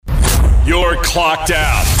You're clocked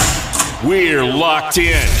out. We're locked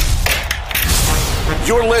in.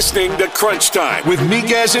 You're listening to Crunch Time with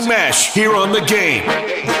Miguez and Mesh here on The Game.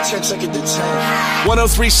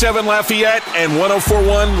 103.7 Lafayette and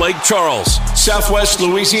 104.1 Lake Charles, Southwest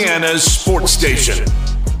Louisiana's sports station.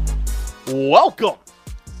 Welcome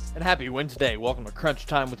and happy Wednesday. Welcome to Crunch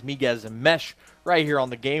Time with Miguez and Mesh right here on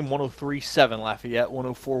The Game. 103.7 Lafayette,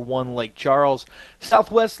 104.1 Lake Charles,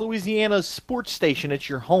 Southwest Louisiana's sports station. It's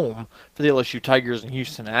your home for the LSU Tigers and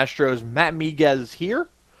Houston Astros. Matt Miguez here.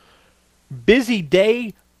 Busy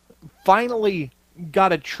day. Finally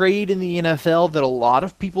got a trade in the NFL that a lot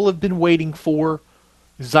of people have been waiting for.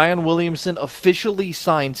 Zion Williamson officially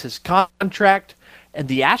signs his contract, and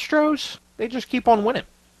the Astros, they just keep on winning.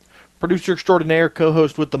 Producer extraordinaire,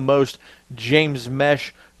 co-host with the most, James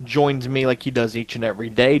Mesh, joins me like he does each and every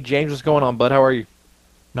day. James, what's going on, bud? How are you?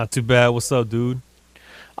 Not too bad. What's up, dude?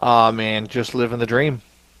 Man, just living the dream.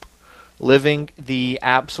 Living the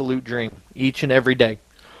absolute dream each and every day.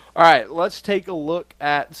 All right, let's take a look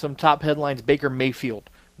at some top headlines. Baker Mayfield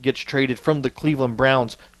gets traded from the Cleveland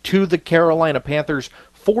Browns to the Carolina Panthers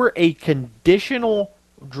for a conditional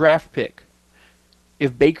draft pick.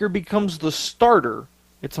 If Baker becomes the starter,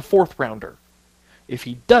 it's a 4th rounder. If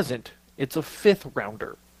he doesn't, it's a 5th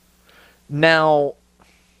rounder. Now,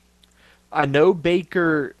 I know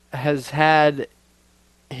Baker has had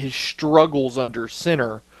his struggles under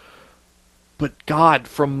center, but God,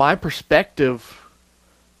 from my perspective,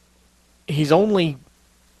 he's only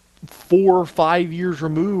 4 or 5 years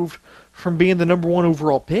removed from being the number 1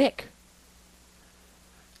 overall pick.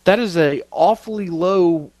 That is an awfully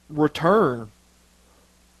low return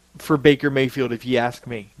for Baker Mayfield, if you ask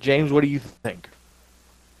me. James, what do you think?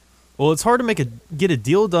 Well, it's hard to get a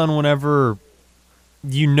deal done whenever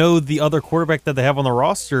you know the other quarterback that they have on the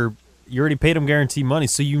roster, you already paid him guaranteed money,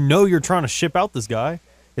 so you know you're trying to ship out this guy.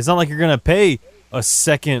 It's not like you're going to pay a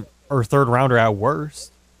 2nd or 3rd rounder at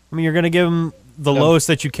worst. I mean, you're going to give him the lowest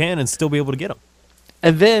that you can and still be able to get him.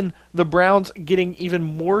 And then the Browns getting even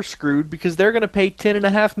more screwed because they're going to pay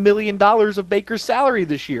 $10.5 million of Baker's salary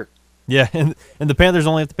this year. Yeah, and the Panthers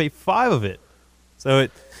only have to pay 5 of it. So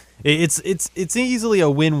it's easily a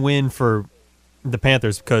win-win for the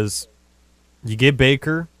Panthers because you get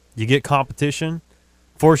Baker, you get competition.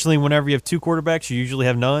 Fortunately, whenever you have 2 quarterbacks, you usually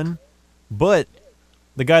have none. But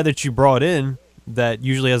the guy that you brought in that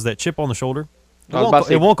usually has that chip on the shoulder,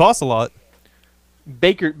 it won't cost a lot.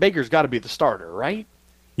 Baker's got to be the starter, right?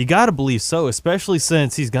 You got to believe so, especially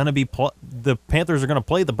since he's going to be the Panthers are going to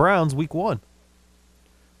play the Browns week 1.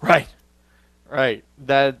 Right.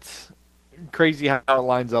 That's crazy how it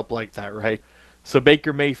lines up like that, right? So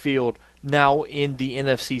Baker Mayfield now in the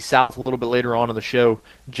NFC South. A little bit later on in the show,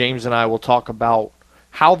 James and I will talk about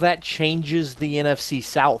how that changes the NFC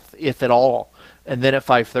South, if at all. And then at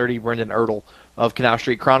 5:30, Brendan Ertl of Canal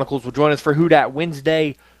Street Chronicles will join us for Who Dat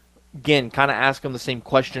Wednesday. Again, kind of ask him the same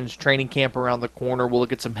questions. Training camp around the corner. We'll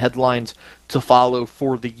look at some headlines to follow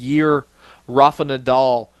for the year. Rafa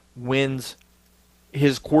Nadal wins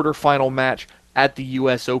his quarterfinal match at the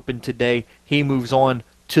U.S. Open today. He moves on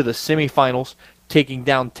to the semifinals, taking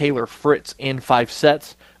down Taylor Fritz in 5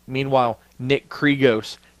 sets. Meanwhile, Nick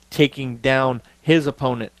Kyrgios taking down his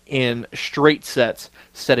opponent in straight sets,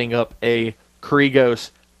 setting up a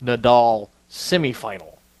Kyrgios-Nadal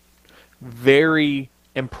semifinal. Very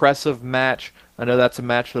impressive match. I know that's a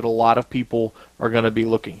match that a lot of people are going to be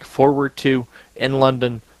looking forward to in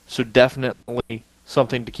London, so definitely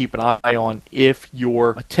something to keep an eye on if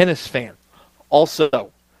you're a tennis fan.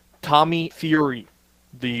 Also, Tommy Fury,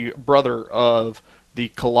 the brother of the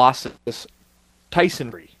Colossus Tyson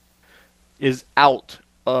Fury, is out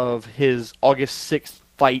of his August 6th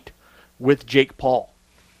fight with Jake Paul.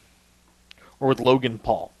 Or with Logan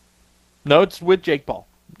Paul. No, it's with Jake Paul.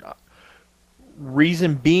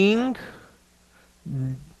 Reason being,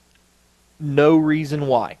 no reason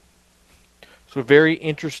why. So very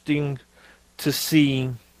interesting to see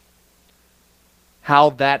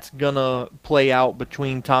how that's going to play out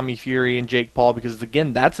between Tommy Fury and Jake Paul, because,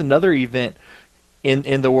 again, that's another event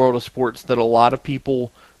in the world of sports that a lot of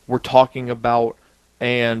people were talking about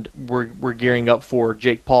and we're gearing up for.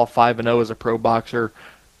 Jake Paul 5-0 as a pro boxer,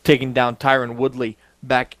 taking down Tyron Woodley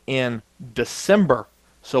back in December.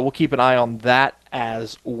 So we'll keep an eye on that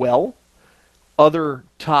as well. Other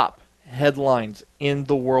top headlines in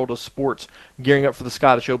the world of sports, gearing up for the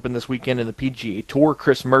Scottish Open this weekend in the PGA Tour.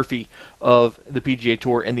 Chris Murphy of the PGA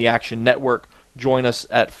Tour and the Action Network join us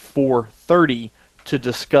at 4:30 to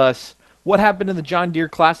discuss what happened in the John Deere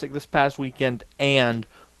Classic this past weekend and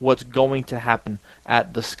what's going to happen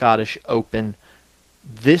at the Scottish Open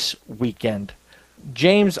this weekend.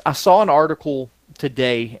 James, I saw an article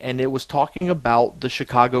today, and it was talking about the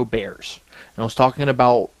Chicago Bears. And I was talking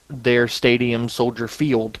about their stadium, Soldier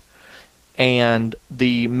Field. And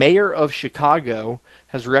the mayor of Chicago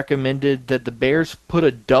has recommended that the Bears put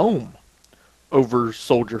a dome over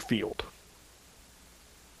Soldier Field.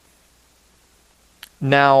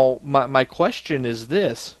 Now, my question is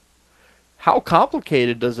this. How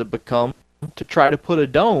complicated does it become to try to put a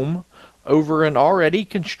dome over an already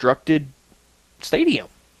constructed stadium?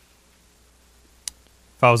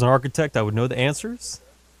 If I was an architect, I would know the answers.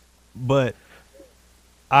 But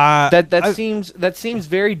that seems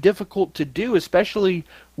very difficult to do, especially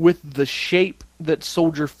with the shape that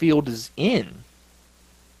Soldier Field is in.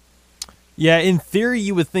 Yeah, in theory,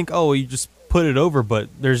 you would think, oh, you just put it over, but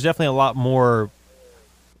there's definitely a lot more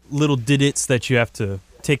little didits that you have to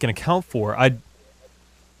take an account for.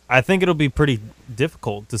 I think it'll be pretty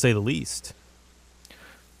difficult, to say the least.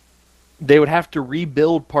 They would have to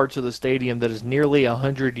rebuild parts of the stadium that is nearly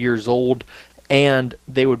 100 years old, and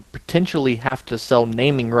they would potentially have to sell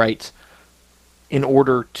naming rights in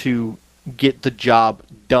order to get the job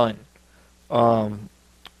done.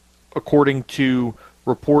 According to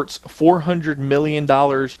reports, $400 million to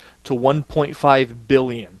 $1.5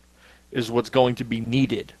 billion is what's going to be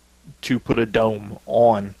needed to put a dome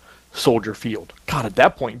on Soldier Field. God, at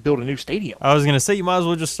that point, build a new stadium. I was going to say, you might as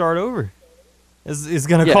well just start over. It's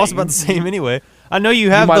going to cost about the same anyway. I know you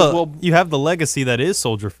have the legacy that is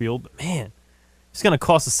Soldier Field, but man, it's going to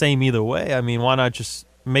cost the same either way. I mean, why not just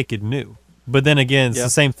make it new? But then again, it's the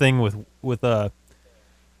same thing with I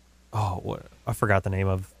forgot the name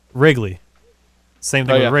of Wrigley. Same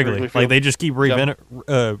thing with Wrigley. Like they just keep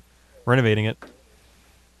renovating it.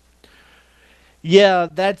 Yeah,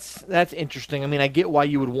 that's interesting. I mean, I get why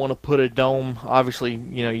you would want to put a dome. Obviously,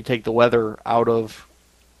 you take the weather out of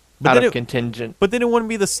contingent. But then it wouldn't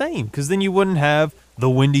be the same, because then you wouldn't have the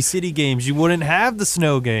Windy City games. You wouldn't have the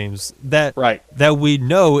snow games that we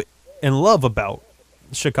know and love about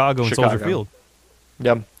Chicago and Soldier Field.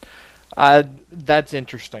 Yeah, that's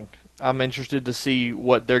interesting. I'm interested to see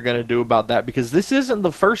what they're going to do about that, because this isn't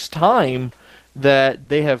the first time that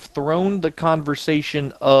they have thrown the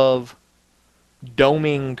conversation of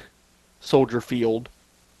doming Soldier Field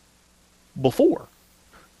before.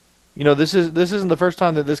 This isn't the first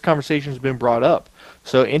time that this conversation has been brought up.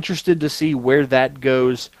 So interested to see where that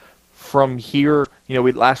goes from here.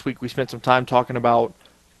 Last week we spent some time talking about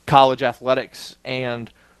college athletics and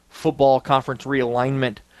football conference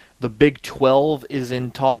realignment. The Big 12 is in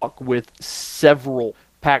talk with several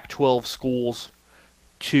Pac-12 schools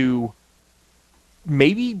to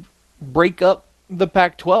maybe break up the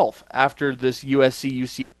Pac-12 after this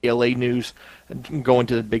USC-UCLA news going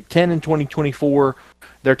to the Big 10 in 2024.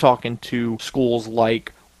 They're talking to schools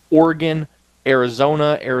like Oregon,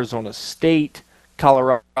 Arizona, Arizona State,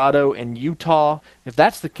 Colorado, and Utah. If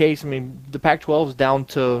that's the case, I mean, the Pac-12 is down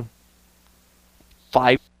to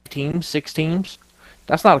 5 teams, 6 teams.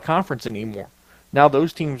 That's not a conference anymore. Now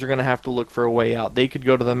those teams are going to have to look for a way out. They could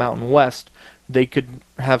go to the Mountain West. They could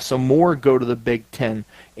have some more go to the Big Ten.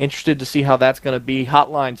 Interested to see how that's going to be.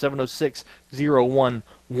 Hotline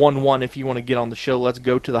 706-0111 if you want to get on the show. Let's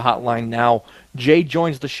go to the hotline now. Jay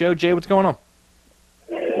joins the show. Jay, what's going on?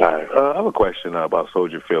 Hi. I have a question about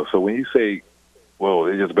Soldier Field. So when you say, well,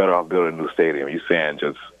 they're just better off building a new stadium, are you saying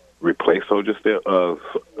just replace Soldier Field or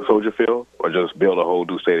just build a whole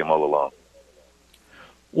new stadium all along?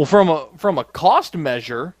 Well, from a cost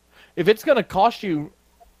measure, if it's going to cost you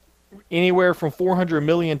anywhere from $400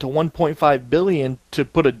 million to $1.5 billion to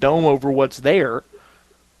put a dome over what's there,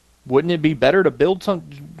 wouldn't it be better to build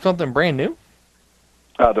something brand new?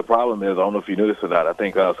 The problem is, I don't know if you knew this or not, I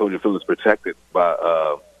think Soldier Field is protected by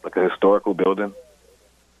like a historical building.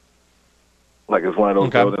 Like it's one of those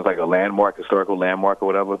buildings, like a landmark, historical landmark or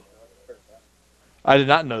whatever. I did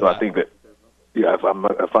not know that. So I think that, yeah, if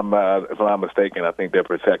I'm not mistaken, I think they're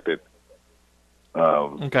protected.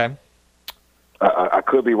 Okay. I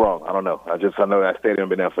could be wrong. I don't know. I know that stadium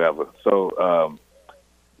been there forever. So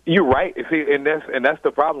you're right. See, and that's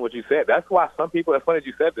the problem. What you said. That's why some people. It's funny that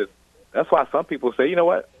you said this. That's why some people say, you know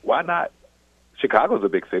what? Why not? Chicago's a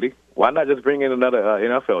big city. Why not just bring in another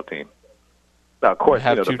NFL team? Now, of course,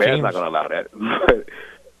 the Bears not going to allow that.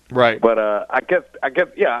 Right. But I guess,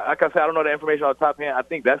 yeah. Like I said, I don't know the information on the top hand. I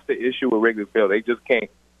think that's the issue with Wrigley Field. They just can't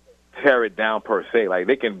tear it down per se. Like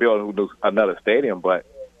they can build another stadium, but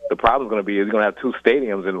the problem is going to be you're going to have 2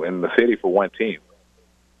 stadiums in the city for one team.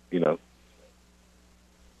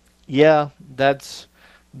 Yeah, that's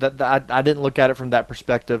that. I didn't look at it from that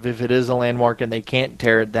perspective. If it is a landmark and they can't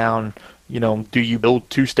tear it down, do you build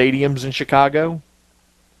 2 stadiums in Chicago?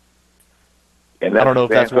 And that's I don't know if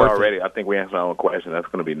the that's answer worth already. it. I think we answered our own question. That's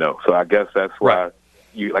going to be no. So I guess that's why, Right.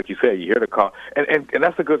 you, like you said, you hear the call. And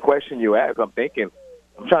that's a good question you asked. I'm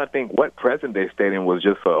trying to think what present-day stadium was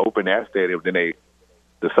just an open-air stadium, then they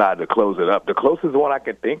decided to close it up. The closest one I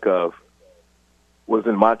can think of was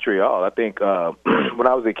in Montreal. I think when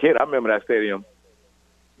I was a kid, I remember that stadium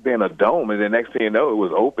being a dome, and the next thing you know, it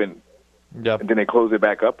was open, Yep. and then they closed it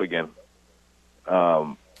back up again.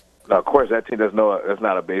 Now, of course, that team that's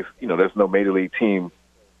not a base. There's no major league team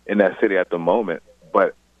in that city at the moment.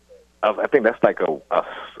 But I think that's like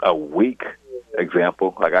a weak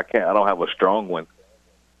example. Like I don't have a strong one.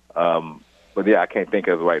 But yeah, I can't think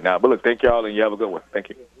of it right now. But look, thank y'all, and you have a good one. Thank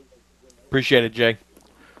you. Appreciate it, Jay.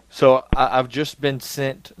 So I've just been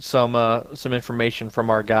sent some information from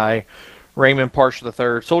our guy, Raymond Parsh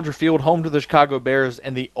III. Soldier Field, home to the Chicago Bears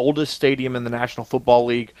and the oldest stadium in the National Football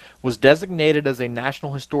League, was designated as a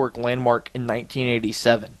National Historic Landmark in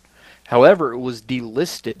 1987. However, it was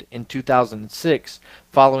delisted in 2006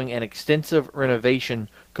 following an extensive renovation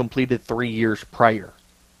completed 3 years prior.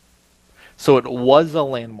 So it was a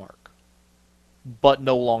landmark, but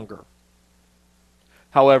no longer.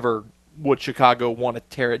 However, would Chicago want to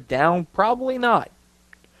tear it down? Probably not.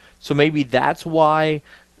 So maybe that's why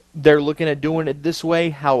they're looking at doing it this way.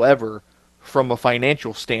 However, from a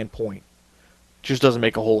financial standpoint, it just doesn't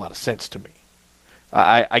make a whole lot of sense to me.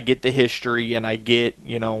 I get the history, and I get,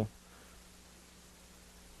 the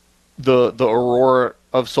aurora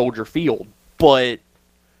of Soldier Field, but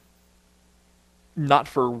not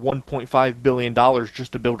for $1.5 billion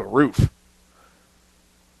just to build a roof.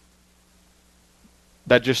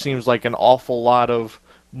 That just seems like an awful lot of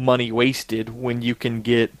money wasted when you can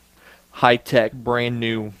get high-tech,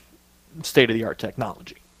 brand-new, state-of-the-art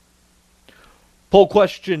technology. Poll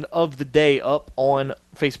question of the day up on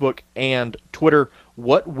Facebook and Twitter.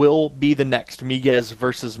 What will be the next Miguez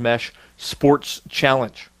versus Mesh Sports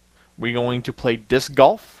Challenge? Are we going to play disc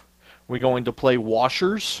golf? Are we going to play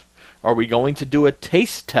washers? Are we going to do a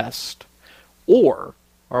taste test? Or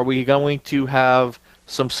are we going to have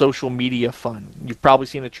some social media fun? You've probably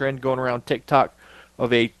seen a trend going around TikTok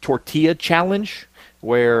of a tortilla challenge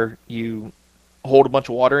where you hold a bunch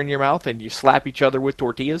of water in your mouth and you slap each other with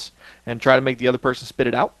tortillas and try to make the other person spit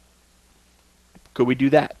it out. Could we do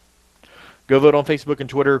that? Go vote on Facebook and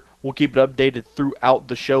Twitter. We'll keep it updated throughout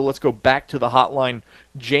the show. Let's go back to the hotline.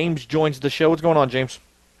 James joins the show. What's going on, James?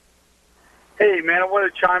 Hey, man, I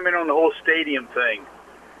want to chime in on the whole stadium thing.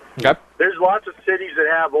 Okay. There's lots of cities that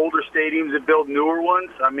have older stadiums that build newer ones.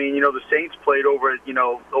 I mean, the Saints played over at,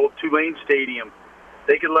 old Tulane Stadium.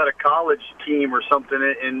 They could let a college team or something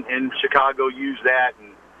in Chicago use that,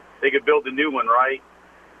 and they could build a new one, right?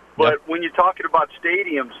 But Yep. when you're talking about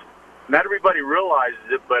stadiums, not everybody realizes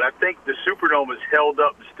it, but I think the Superdome has held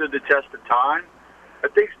up and stood the test of time. I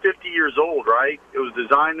think it's 50 years old, right? It was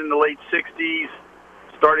designed in the late 60s,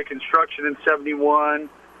 started construction in 71,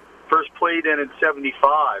 first played in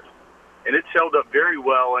 75. And it's held up very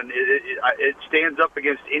well, and it stands up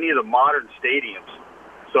against any of the modern stadiums.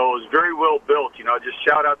 So it was very well built. Just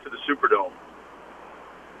shout out to the Superdome.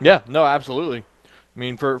 Yeah, no, absolutely. I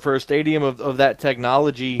mean, for a stadium of that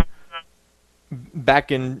technology, back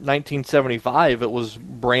in 1975, it was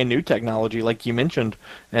brand new technology, like you mentioned,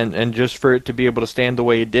 and just for it to be able to stand the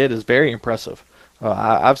way it did is very impressive.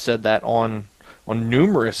 I've said that on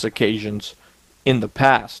numerous occasions in the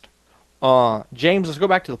past. James, let's go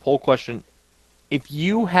back to the poll question. If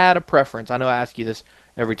you had a preference, I know I ask you this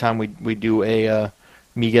every time we do a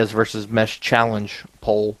Miguez versus Mesh challenge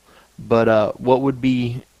poll, but what would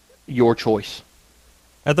be your choice?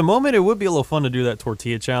 At the moment, it would be a little fun to do that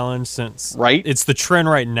tortilla challenge since Right. it's the trend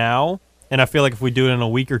right now, and I feel like if we do it in a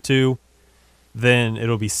week or two, then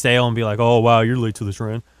it'll be stale and be like, oh, wow, you're late to the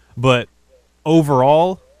trend. But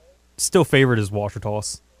overall, still favorite is washer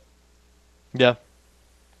toss. Yeah.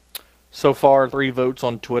 So far, 3 votes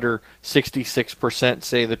on Twitter. 66%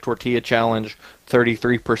 say the tortilla challenge.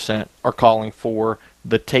 33% are calling for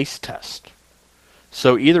the taste test.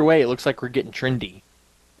 So either way, it looks like we're getting trendy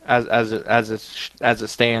as it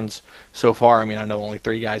stands so far. I mean, I know only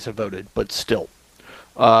 3 guys have voted, but still.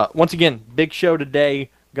 Once again, big show today.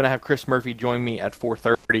 Going to have Chris Murphy join me at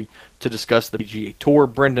 4:30 to discuss the PGA Tour.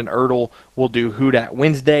 Brendan Ertl will do Who Dat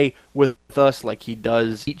Wednesday with us like he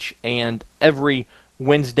does each and every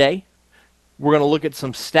Wednesday. We're going to look at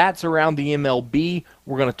some stats around the MLB.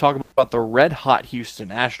 We're going to talk about the red-hot Houston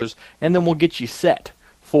Astros, and then we'll get you set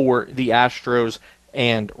for the Astros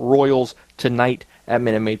and Royals tonight at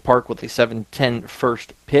Minute Maid Park with a 7:10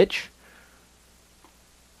 first pitch.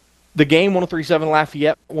 The game, 103.7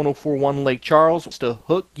 Lafayette, 104.1 Lake Charles, wants to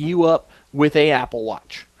hook you up with a Apple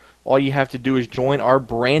Watch. All you have to do is join our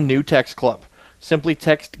brand new text club. Simply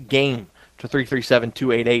text GAME to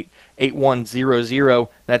 337-288-8100.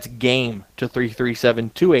 That's GAME to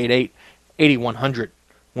 337-288-8100.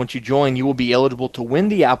 Once you join, you will be eligible to win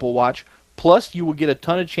the Apple Watch, plus you will get a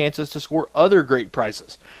ton of chances to score other great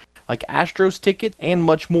prizes, like Astros ticket and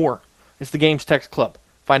much more. It's the Game's Text Club.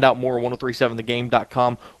 Find out more at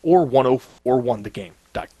 1037thegame.com or 1041thegame.com.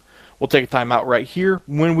 We'll take a time out right here.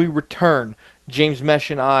 When we return, James Mesh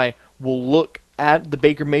and I will look at the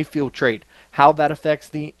Baker Mayfield trade, how that affects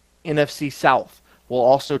the NFC South. We'll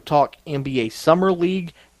also talk NBA Summer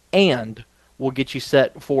League, and we'll get you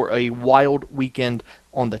set for a wild weekend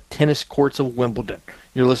on the tennis courts of Wimbledon.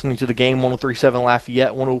 You're listening to the Game, 1037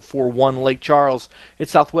 Lafayette, 1041 Lake Charles.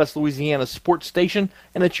 It's Southwest Louisiana's sports station,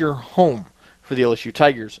 and it's your home for the LSU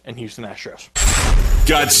Tigers and Houston Astros.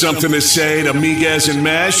 Got something to say to Miguez and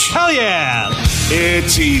Mesh? Hell yeah!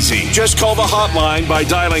 It's easy. Just call the hotline by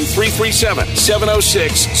dialing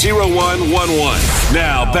 337-706-0111.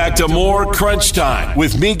 Now, back to more Crunch Time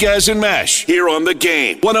with Miguez and Mesh here on The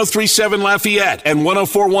Game. 1037 Lafayette and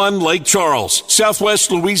 1041 Lake Charles,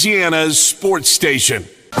 Southwest Louisiana's sports station.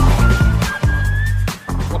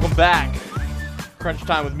 Welcome back. Crunch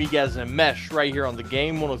Time with Miguez and Mesh right here on The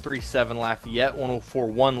Game, 1037 Lafayette,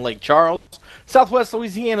 1041 Lake Charles, Southwest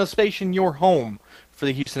Louisiana station, your home for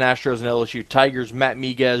the Houston Astros and LSU Tigers. Matt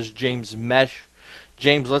Miguez, James Mesh.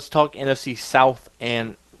 James, let's talk NFC South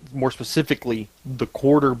and more specifically the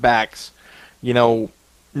quarterbacks. You know,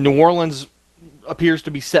 New Orleans appears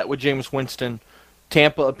to be set with Jameis Winston.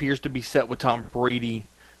 Tampa appears to be set with Tom Brady.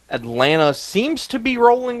 Atlanta seems to be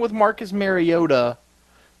rolling with Marcus Mariota.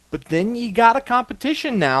 But then you got a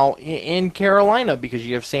competition now in Carolina because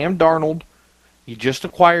you have Sam Darnold. You just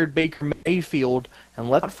acquired Baker Mayfield. And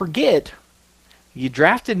let's not forget, you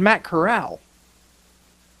drafted Matt Corral.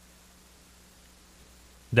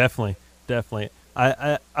 Definitely.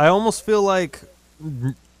 I almost feel like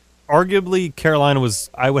arguably Carolina was,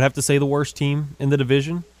 I would have to say, the worst team in the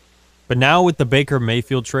division. But now with the Baker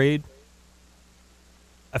Mayfield trade,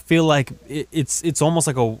 I feel like it's almost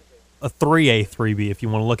like a 3A, 3B if you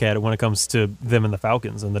want to look at it when it comes to them and the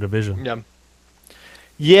Falcons in the division.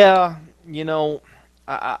 Yeah, you know,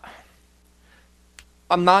 I'm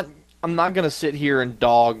not going to sit here and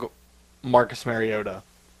dog Marcus Mariota.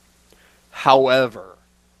 However,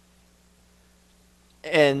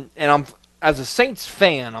 and I'm, as a Saints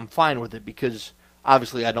fan, I'm fine with it because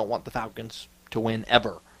obviously I don't want the Falcons to win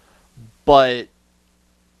ever. But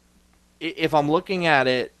if I'm looking at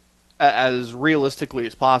it as realistically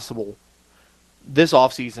as possible, this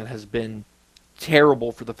offseason has been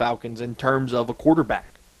terrible for the Falcons in terms of a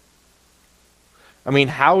quarterback. I mean,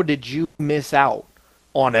 how did you miss out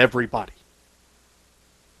on everybody?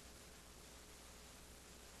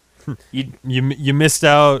 You missed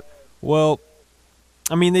out. Well,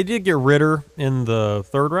 I mean, they did get Ritter in the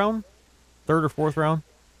third or fourth round.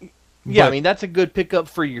 Yeah, I mean, that's a good pickup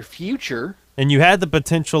for your future. And you had the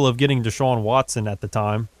potential of getting Deshaun Watson at the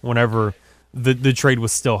time, whenever the trade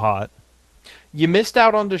was still hot. You missed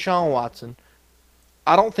out on Deshaun Watson.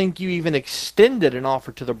 I don't think you even extended an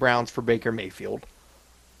offer to the Browns for Baker Mayfield.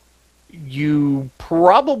 You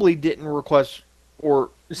probably didn't request or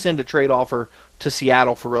send a trade offer to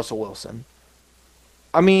Seattle for Russell Wilson.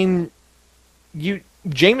 I mean,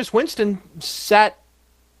 Jameis Winston sat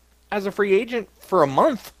as a free agent for a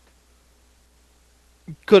month.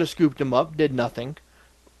 Could have scooped him up, did nothing.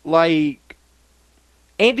 Like,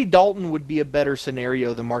 Andy Dalton would be a better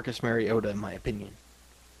scenario than Marcus Mariota, in my opinion.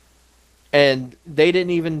 And they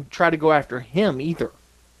didn't even try to go after him either.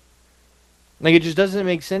 Like, it just doesn't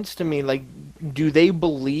make sense to me. Like, do they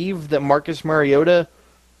believe that Marcus Mariota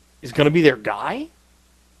is going to be their guy?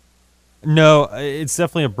 No, it's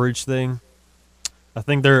definitely a bridge thing. I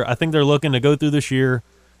think they're looking to go through this year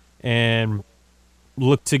and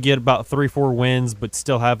look to get about 3-4 wins, but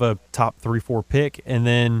still have a top 3-4 pick, and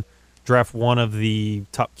then draft one of the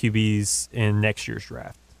top QBs in next year's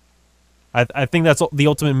draft. I think that's the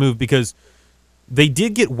ultimate move because they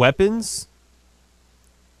did get weapons,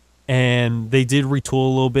 and they did retool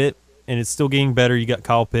a little bit, and it's still getting better. You got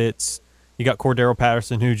Kyle Pitts, you got Cordero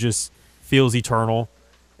Patterson, who just feels eternal,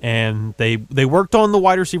 and they worked on the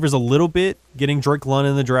wide receivers a little bit, getting Drake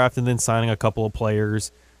London in the draft and then signing a couple of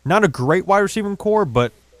players. Not a great wide receiving core,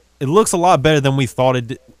 but it looks a lot better than we thought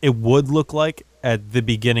it would look like at the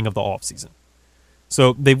beginning of the offseason.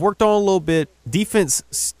 So they've worked on a little bit. Defense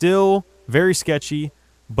still very sketchy,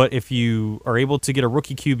 but if you are able to get a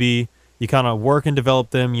rookie QB, you kind of work and develop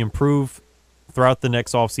them, you improve throughout the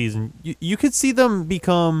next offseason, you could see them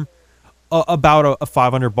become about a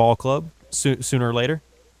 500 ball club sooner or later.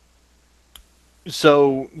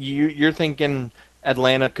 So you're thinking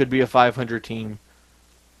Atlanta could be a 500 team.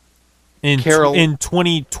 In Carol- in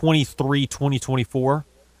 2023, 2024,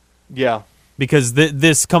 Yeah. because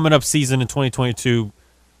this coming up season in 2022,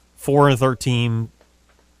 4-13,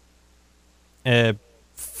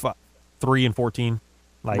 3-14,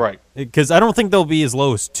 like, Right. Because I don't think they'll be as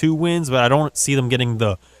low as 2 wins, but I don't see them getting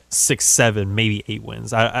the 6, 7, maybe 8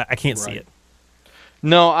 wins. I can't see Right. it.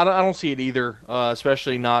 No, I don't see it either,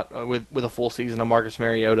 especially not with a full season of Marcus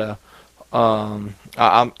Mariota.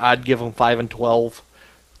 I'd give them 5-12.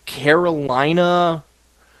 Carolina,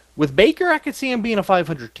 with Baker, I could see him being a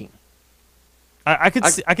 500 team. I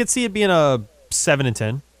could see it being a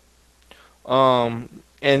 7-10.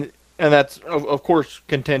 And that's of course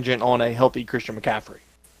contingent on a healthy Christian McCaffrey.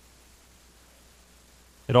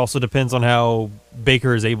 It also depends on how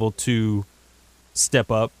Baker is able to step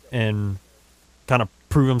up and kind of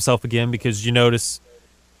prove himself again, because you notice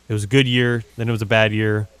it was a good year, then it was a bad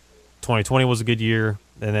year. 2020 was a good year,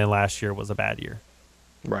 and then last year was a bad year.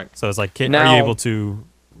 Right. So it's like, are Now- you able to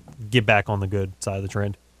get back on the good side of the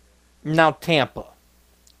trend? Now Tampa,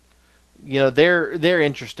 they're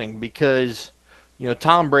interesting because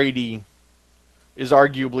Tom Brady is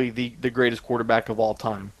arguably the greatest quarterback of all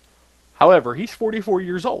time. However, he's 44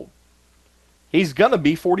 years old. He's gonna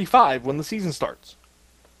be 45 when the season starts.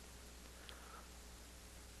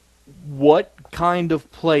 What kind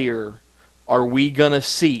of player are we gonna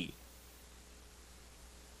see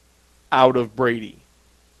out of Brady?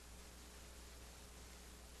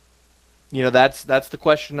 That's the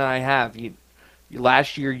question that I have.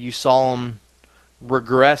 Last year you saw him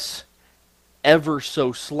regress ever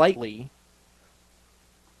so slightly,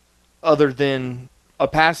 other than a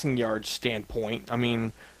passing yards standpoint. I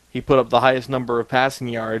mean, he put up the highest number of passing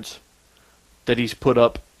yards that he's put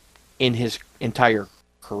up in his entire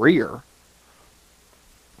career.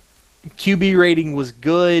 QB rating was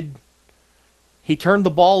good. He turned the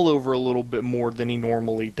ball over a little bit more than he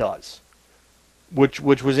normally does, which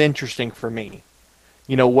was interesting for me.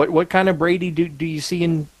 What kind of Brady do you see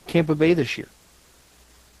in Tampa Bay this year?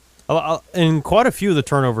 And quite a few of the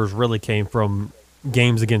turnovers really came from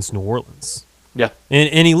games against New Orleans. Yeah.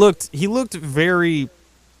 And he looked very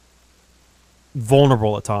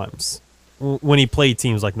vulnerable at times when he played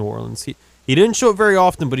teams like New Orleans. He didn't show it very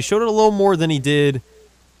often, but he showed it a little more than he did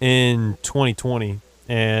in 2020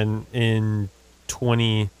 and in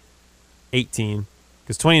 2018.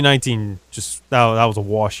 Because 2019 just that was a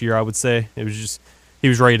wash year, I would say. It was just he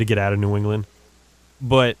was ready to get out of New England.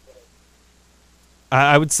 But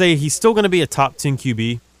I would say he's still going to be a top 10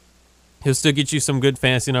 QB. He'll still get you some good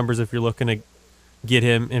fantasy numbers if you're looking to get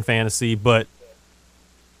him in fantasy, but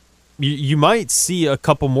you might see a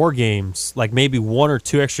couple more games, like maybe 1 or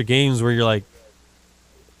 2 extra games where you're like,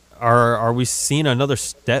 are we seeing another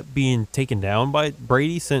step being taken down by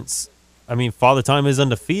Brady? Since, I mean, Father Time is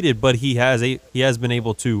undefeated, but he has been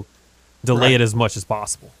able to delay it as much as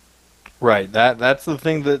possible. Right. That's the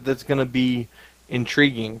thing that's going to be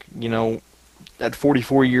intriguing. At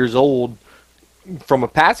 44 years old, from a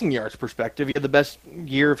passing yards perspective, he had the best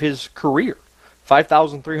year of his career.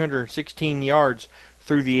 5,316 yards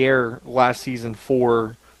through the air last season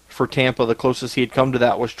for Tampa. The closest he had come to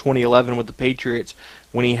that was 2011 with the Patriots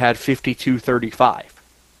when he had 5,235.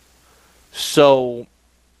 So,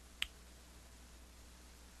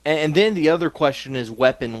 and then the other question is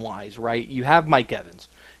weapon-wise, right? You have Mike Evans.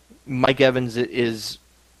 Mike Evans is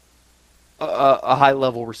a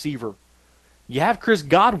high-level receiver. You have Chris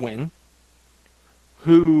Godwin,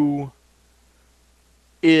 who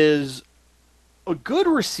is a good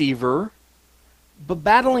receiver, but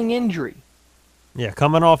battling injury. Yeah,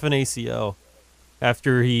 coming off an ACL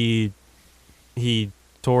after he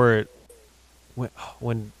tore it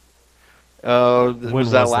when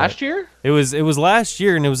was that last year? It was last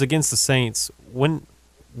year, and it was against the Saints. When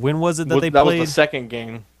was it that they that played? Was the second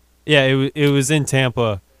game. Yeah, it was in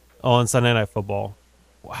Tampa on Sunday Night Football.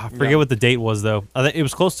 Wow, I forget what the date was though. I think it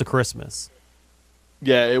was close to Christmas.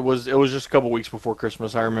 Yeah, it was just a couple weeks before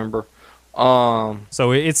Christmas, I remember.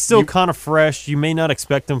 So it's still kind of fresh. You may not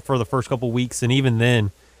expect him for the first couple weeks, and even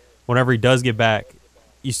then, whenever he does get back,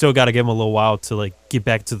 you still got to give him a little while to like get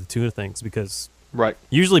back to the tune of things, because right.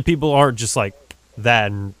 Usually people aren't just like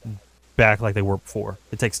that and back like they were before.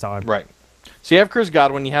 It takes time. Right. So you have Chris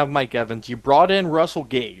Godwin, you have Mike Evans, you brought in Russell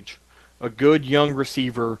Gage, a good young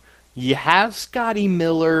receiver. You have Scotty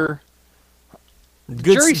Miller.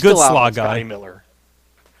 Good slot guy. Scotty Miller.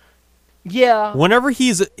 Yeah. Whenever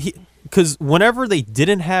because whenever they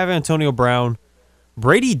didn't have Antonio Brown,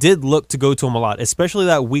 Brady did look to go to him a lot, especially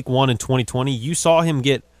that week 1 in 2020. You saw him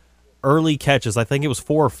get early catches. I think it was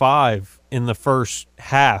 4 or 5 in the first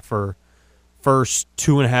half, or first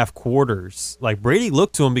 2.5 quarters. Like, Brady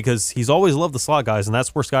looked to him because he's always loved the slot guys, and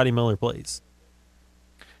that's where Scotty Miller plays.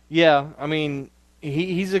 Yeah, I mean,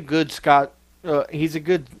 he's a good he's a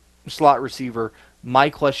good slot receiver. My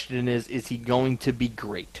question is he going to be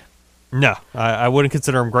great? No, I wouldn't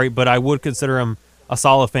consider him great, but I would consider him a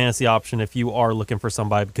solid fantasy option if you are looking for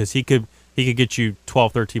somebody, because he could get you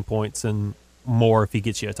 12, 13 points and more if he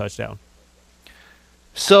gets you a touchdown.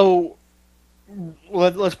 So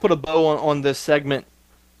let's put a bow on this segment.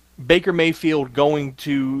 Baker Mayfield going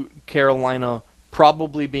to Carolina,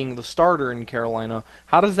 probably being the starter in Carolina.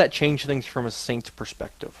 How does that change things from a Saints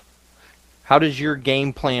perspective? How does your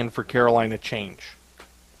game plan for Carolina change?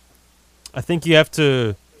 I think you have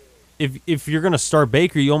to, if you're going to start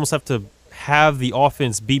Baker, you almost have to have the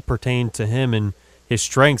offense be pertained to him and his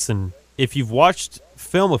strengths. And if you've watched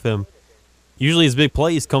film of him, usually his big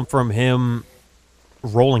plays come from him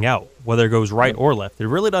rolling out, whether it goes right or left. It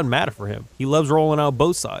really doesn't matter for him. He loves rolling out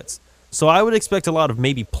both sides. So I would expect a lot of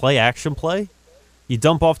maybe play-action play. You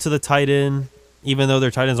dump off to the tight end, even though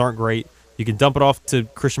their tight ends aren't great. You can dump it off to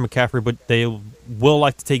Christian McCaffrey, but they will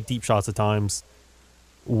like to take deep shots at times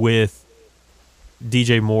with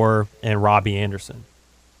DJ Moore and Robbie Anderson.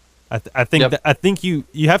 I think you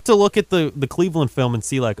have to look at the Cleveland film and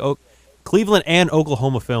see, like, Cleveland and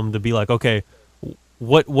Oklahoma film to be like, okay,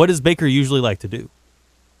 what does Baker usually like to do?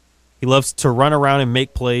 He loves to run around and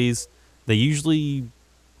make plays. They usually,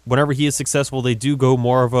 whenever he is successful, they do go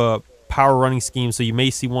more of a power running scheme. So you may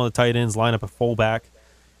see one of the tight ends line up a fullback,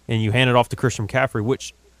 and you hand it off to Christian McCaffrey,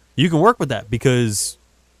 which you can work with that because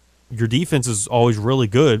your defense is always really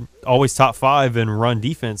good, always top 5 in run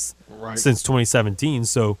defense since 2017.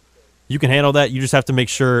 So you can handle that. You just have to make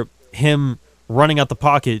sure him running out the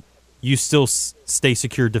pocket, you still stay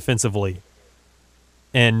secure defensively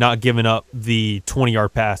and not giving up the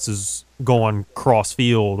 20-yard passes going cross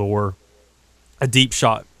field or a deep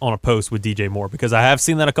shot on a post with DJ Moore, because I have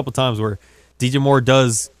seen that a couple times where DJ Moore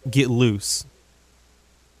does get loose.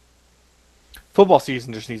 Football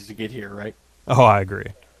season just needs to get here, right? Oh, I agree.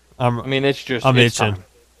 I'm itching. Time.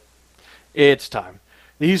 It's time.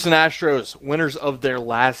 The Houston Astros, winners of their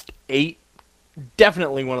last 8,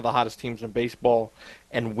 definitely one of the hottest teams in baseball,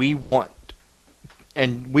 and we want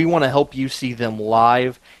to help you see them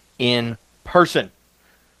live in person.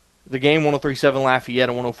 The game, 103.7 Lafayette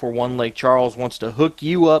and 104.1 Lake Charles, wants to hook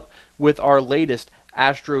you up with our latest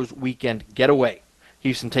Astros weekend getaway.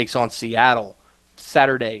 Houston takes on Seattle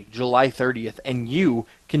Saturday, July 30th, and you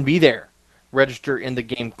can be there. Register in the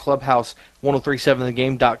game clubhouse,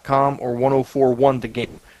 1037thegame.com or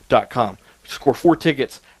 1041thegame.com. Score 4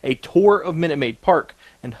 tickets, a tour of Minute Maid Park,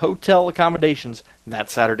 and hotel accommodations that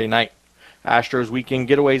Saturday night. Astros weekend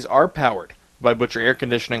getaways are powered by Butcher Air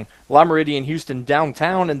Conditioning, La Meridian Houston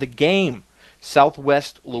downtown, and the game,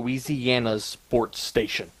 Southwest Louisiana's sports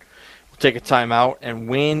station. We'll take a timeout, and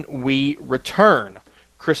when we return,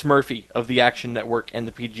 Chris Murphy of the Action Network and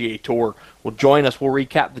the PGA Tour will join us. We'll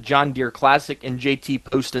recap the John Deere Classic and JT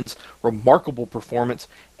Poston's remarkable performance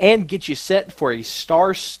and get you set for a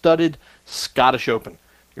star-studded Scottish Open.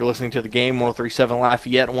 You're listening to the game, 103.7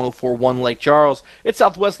 Lafayette, 104.1 Lake Charles. It's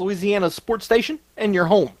Southwest Louisiana's sports station and your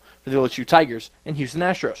home for the LSU Tigers and Houston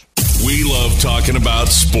Astros. We love talking about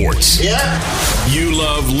sports. Yeah. You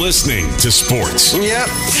love listening to sports. Yep.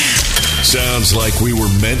 Sounds like we were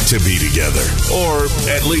meant to be together, or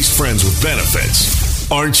at least friends with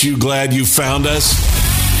benefits. Aren't you glad you found us?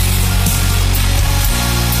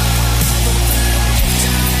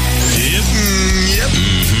 Yep.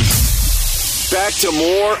 Mm-hmm. Back to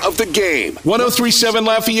more of the game. 103.7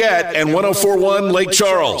 Lafayette and 104.1 Lake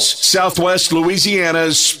Charles, Southwest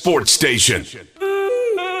Louisiana's sports station.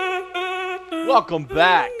 Welcome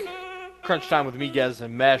back. Crunch Time with Miguez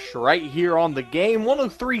and Mesh right here on the game,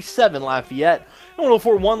 103.7 Lafayette and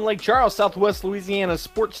 104.1 Lake Charles, Southwest Louisiana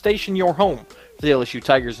sports station, your home for the LSU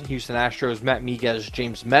Tigers and Houston Astros. Matt Miguez,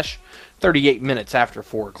 James Mesh, 38 minutes after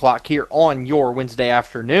 4 o'clock here on your Wednesday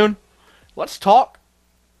afternoon. Let's talk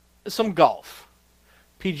some golf.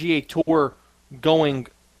 PGA Tour going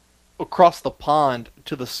across the pond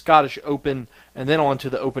to the Scottish Open and then on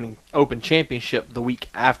to the Open Championship the week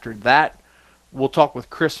after that. We'll talk with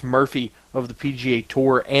Chris Murphy of the PGA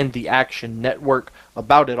Tour and the Action Network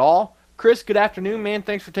about it all. Chris, good afternoon, man.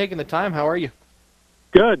 Thanks for taking the time. How are you?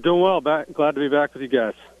 Good, doing well. Glad to be back with you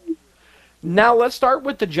guys. Now let's start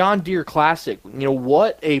with the John Deere Classic. You know,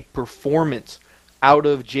 what a performance out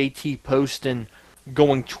of JT Poston,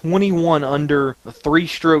 going 21 under, a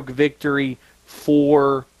 3-stroke victory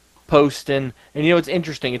for Poston. And you know, it's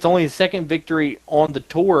interesting. It's only his second victory on the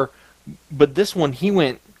tour, but this one he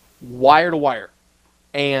went wire to wire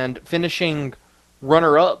and finishing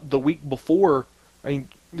runner-up the week before. I mean,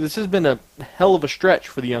 this has been a hell of a stretch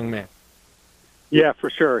for the young man. Yeah, for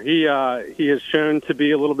sure. He has shown to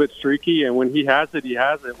be a little bit streaky, and when he has it, he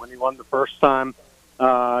has it. When he won the first time,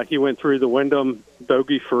 he went through the Wyndham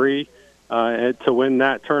bogey-free to win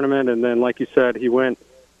that tournament, and then, like you said, he went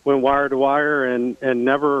wire to wire and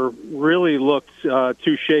never really looked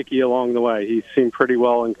too shaky along the way. He seemed pretty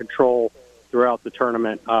well in control throughout the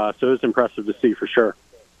tournament, so it was impressive to see for sure.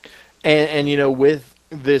 And with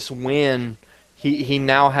this win, he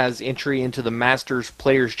now has entry into the Masters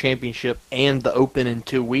Players Championship and the Open in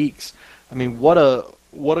 2 weeks. I mean, what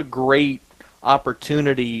a great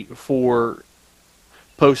opportunity for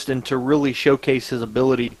Poston to really showcase his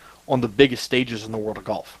ability on the biggest stages in the world of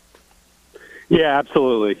golf. Yeah,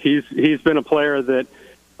 absolutely. He's been a player that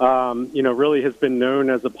really has been known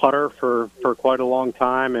as a putter for quite a long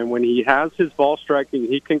time, and when he has his ball striking,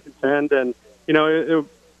 he can contend. And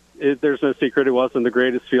there's no secret it wasn't the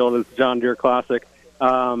greatest field as the John Deere Classic,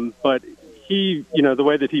 but he, the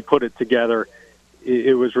way that he put it together,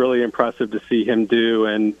 it was really impressive to see him do.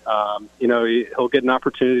 And he'll get an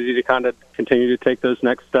opportunity to kind of continue to take those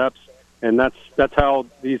next steps, and that's how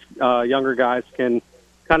these younger guys can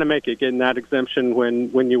kind of make it, getting that exemption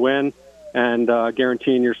when you win, and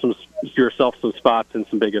guaranteeing yourself some spots in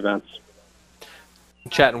some big events.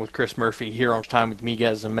 Chatting with Chris Murphy here on Time with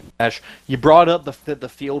Miguez and Mesh. You brought up that the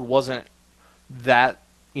field wasn't that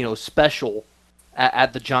special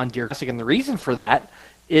at the John Deere Classic, and the reason for that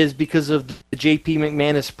is because of the JP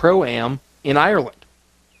McManus Pro-Am in Ireland.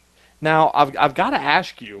 Now, I've got to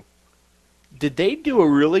ask you, did they do a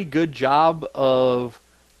really good job of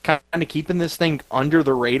kind of keeping this thing under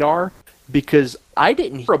the radar? Because I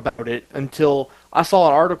didn't hear about it until I saw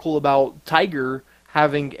an article about Tiger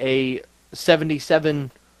having a 77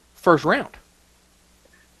 first round.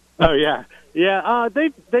 Oh yeah.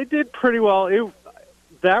 They did pretty well.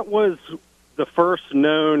 That was the first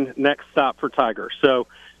known next stop for Tiger. So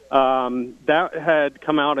that had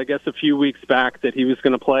come out, I guess, a few weeks back that he was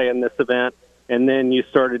going to play in this event, and then you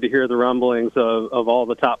started to hear the rumblings of all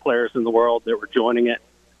the top players in the world that were joining it.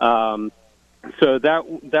 So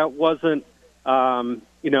that wasn't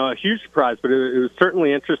a huge surprise, but it was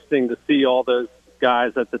certainly interesting to see all those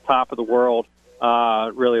guys at the top of the world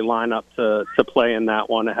really line up to play in that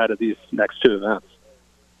one ahead of these next two events.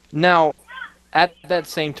 Now, at that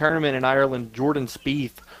same tournament in Ireland, Jordan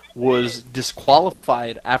Spieth was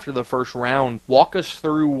disqualified after the first round. Walk us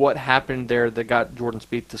through what happened there that got Jordan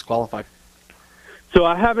Spieth disqualified. So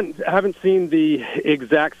I haven't seen the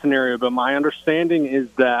exact scenario, but my understanding is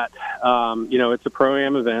that it's a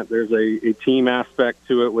pro-am event. There's a team aspect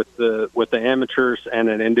to it with the amateurs and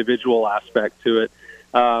an individual aspect to it.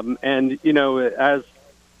 As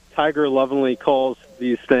Tiger lovingly calls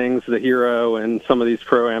these things, the hero, and some of these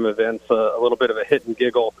pro-am events a little bit of a hit and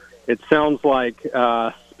giggle, it sounds like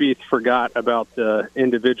Spieth forgot about the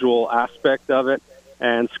individual aspect of it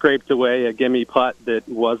and scraped away a gimme putt that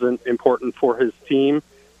wasn't important for his team,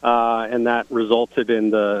 and that resulted in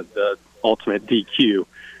the ultimate DQ.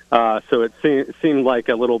 So it seemed like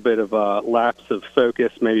a little bit of a lapse of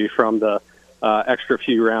focus, maybe from the extra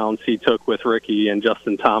few rounds he took with Ricky and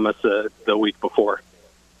Justin Thomas the week before.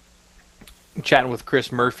 Chatting with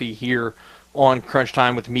Chris Murphy here on Crunch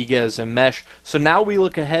Time with Miguez and Mesh. So now we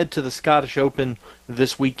look ahead to the Scottish Open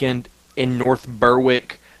this weekend in North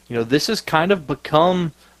Berwick. This has kind of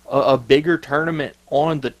become a bigger tournament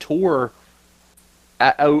on the tour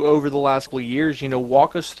over the last couple of years.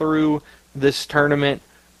 Walk us through this tournament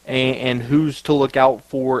and who's to look out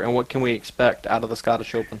for and what can we expect out of the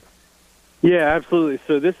Scottish Open. Yeah, absolutely.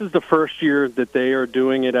 So this is the first year that they are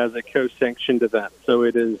doing it as a co-sanctioned event. So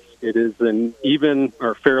it is an even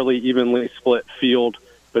or fairly evenly split field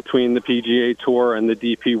between the PGA Tour and the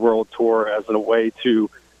DP World Tour as a way to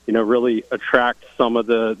really attract some of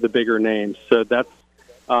the bigger names. So that's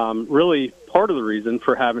really part of the reason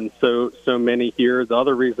for having so many here. The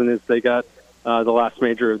other reason is they got the last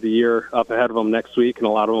major of the year up ahead of them next week, and a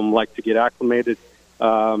lot of them like to get acclimated.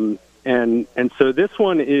 And so this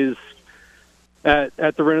one is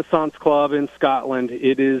at the Renaissance Club in Scotland.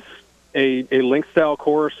 It is a link-style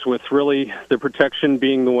course with really the protection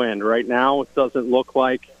being the wind. Right now, it doesn't look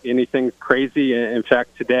like anything crazy. In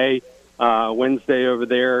fact, today, Wednesday over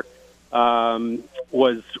there,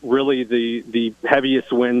 was really the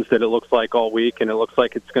heaviest winds that it looks like all week, and it looks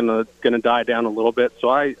like it's gonna die down a little bit. So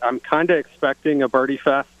I'm kind of expecting a birdie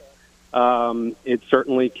fest. It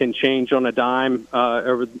certainly can change on a dime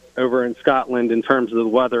over in Scotland in terms of the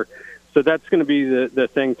weather. So that's going to be the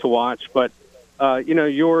thing to watch. But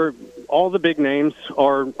all the big names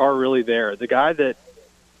are really there. The guy that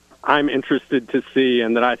I'm interested to see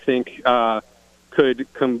and that I think could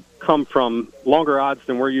come from longer odds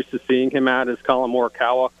than we're used to seeing him at is Colin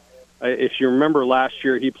Morikawa. If you remember last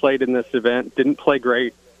year, he played in this event, didn't play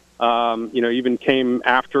great. Even came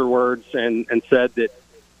afterwards and said that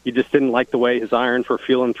he just didn't like the way his irons were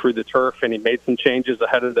feeling through the turf, and he made some changes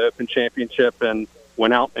ahead of the Open Championship and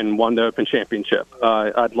went out and won the Open Championship.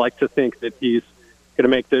 I'd like to think that he's going to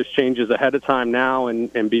make those changes ahead of time now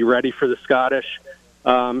and be ready for the Scottish.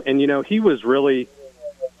 He was really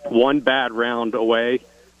one bad round away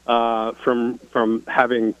from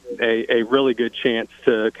having a really good chance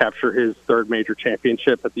to capture his third major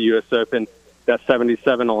championship at the U.S. Open. That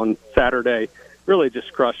 77 on Saturday really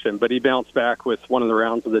just crushed him, but he bounced back with one of the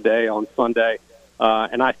rounds of the day on Sunday,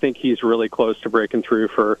 and I think he's really close to breaking through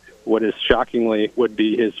for what is shockingly would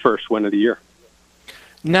be his first win of the year.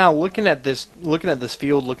 Now, looking at this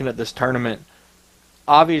field, looking at this tournament,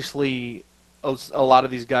 obviously a lot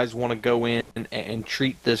of these guys want to go in and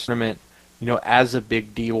treat this tournament, as a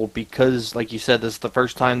big deal because, like you said, this is the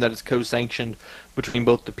first time that it's co-sanctioned between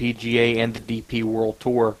both the PGA and the DP World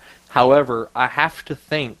Tour. However, I have to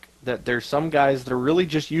think that there's some guys that are really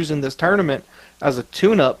just using this tournament as a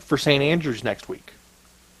tune-up for St. Andrews next week.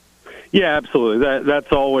 Yeah, absolutely.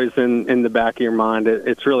 That's always in the back of your mind.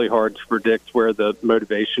 It's really hard to predict where the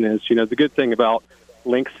motivation is. The good thing about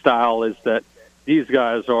Link Style is that these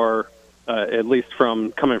guys are, at least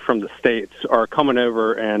coming from the States, are coming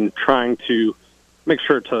over and trying to make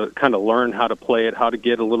sure to kind of learn how to play it, how to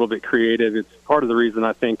get a little bit creative. It's part of the reason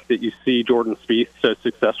I think that you see Jordan Spieth so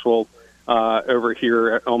successful over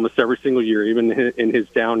here almost every single year. Even in his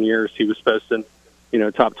down years, he was posting,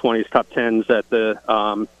 top 20s, top 10s at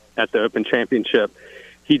the Open Championship.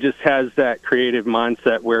 He just has that creative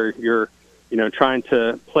mindset where you're, trying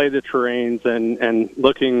to play the terrains and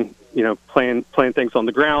looking, playing things on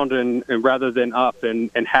the ground and rather than up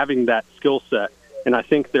and having that skill set. And I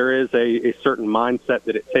think there is a certain mindset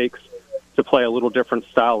that it takes to play a little different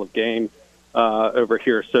style of game over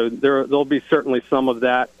here. So there'll be certainly some of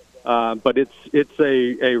that, but it's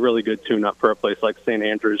a really good tune-up for a place like St.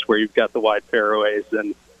 Andrews where you've got the wide fairways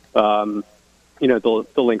and the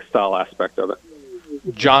link style aspect of it.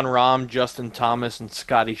 Jon Rahm, Justin Thomas, and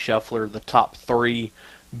Scottie Scheffler, the top three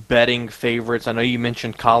betting favorites. I know you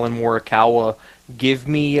mentioned Colin Morikawa. Give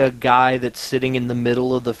me a guy that's sitting in the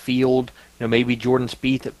middle of the field, maybe Jordan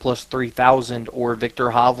Spieth at plus 3,000 or Victor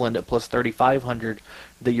Hovland at plus 3,500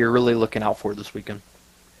 that you're really looking out for this weekend.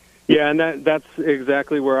 Yeah, and that's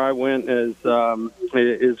exactly where I went is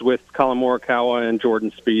with Colin Morikawa and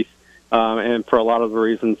Jordan Spieth. And for a lot of the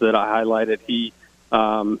reasons that I highlighted, he,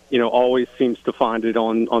 always seems to find it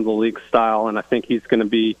on the league style, and I think he's going to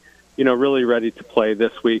be, really ready to play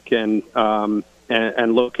this week and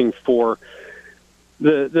looking for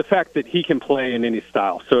the fact that he can play in any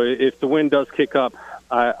style. So if the wind does kick up,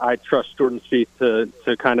 I trust Jordan Spieth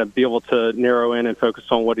to kind of be able to narrow in and focus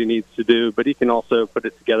on what he needs to do, but he can also put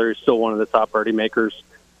it together. He's still one of the top birdie makers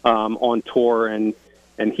on tour, and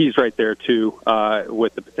he's right there too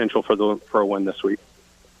with the potential for a win this week.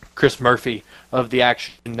 Chris Murphy of the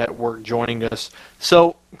Action Network joining us.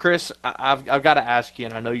 So, Chris, I've got to ask you,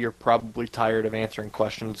 and I know you're probably tired of answering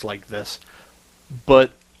questions like this,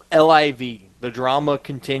 but LIV, the drama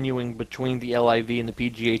continuing between the LIV and the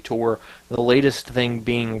PGA Tour, the latest thing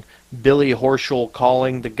being Billy Horschel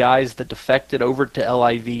calling the guys that defected over to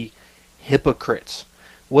LIV hypocrites.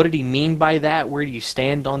 What did he mean by that? Where do you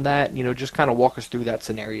stand on that? Just kind of walk us through that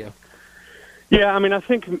scenario. Yeah, I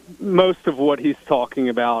think most of what he's talking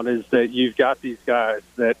about is that you've got these guys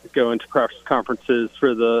that go into press conferences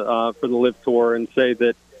for the LIV Tour and say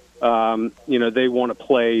that they want to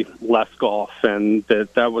play less golf, and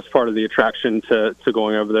that was part of the attraction to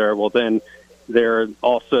going over there. Well, then they're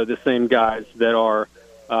also the same guys that are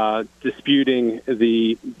disputing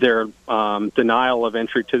their denial of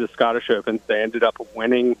entry to the Scottish Open. They ended up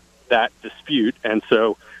winning that dispute, and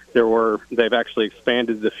so they've actually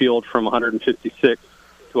expanded the field from 156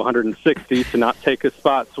 to 160 to not take a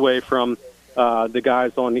spots away from the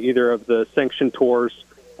guys on either of the sanctioned tours,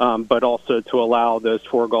 but also to allow those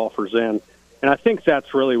four golfers in. And I think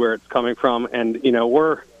that's really where it's coming from. And,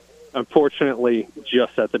 we're unfortunately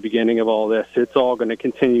just at the beginning of all this. It's all going to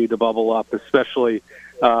continue to bubble up, especially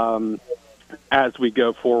as we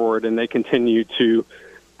go forward and they continue to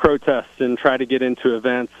protest and try to get into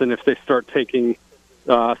events. And if they start taking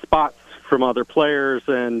spots from other players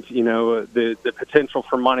and, the potential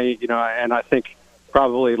for money, and I think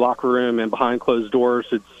probably locker room and behind closed doors,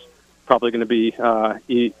 it's probably going to be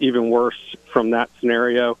even worse from that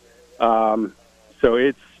scenario. So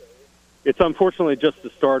it's unfortunately just the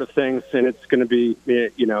start of things, and it's going to be,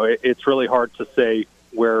 it's really hard to say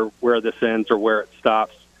where this ends or where it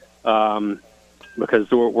stops. because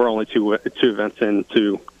we're only two events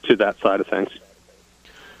into that side of things.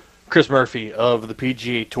 Chris Murphy of the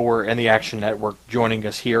PGA Tour and the Action Network joining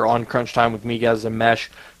us here on Crunch Time with Miguez and Mesh.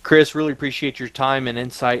 Chris, really appreciate your time and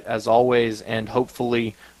insight as always, and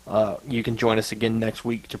hopefully you can join us again next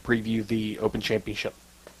week to preview the Open Championship.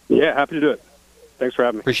 Yeah, happy to do it. Thanks for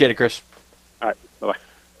having me. Appreciate it, Chris. All right, bye-bye.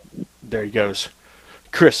 There he goes.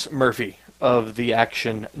 Chris Murphy of the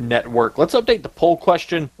Action Network. Let's update the poll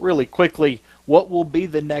question really quickly. What will be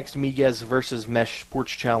the next Miguez versus Mesh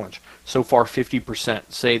Sports Challenge? So far,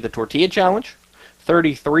 50% say the Tortilla Challenge,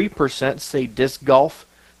 33% say Disc Golf,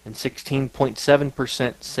 and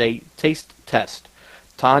 16.7% say Taste Test.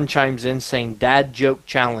 Ton chimes in saying Dad Joke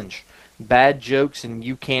Challenge. Bad jokes and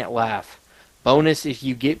you can't laugh. Bonus if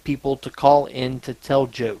you get people to call in to tell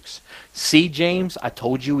jokes. See, James, I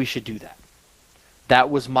told you we should do that.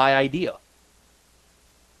 That was my idea.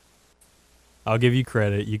 I'll give you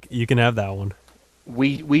credit. You can have that one.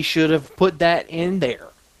 We should have put that in there.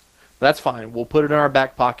 That's fine. We'll put it in our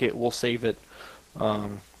back pocket. We'll save it.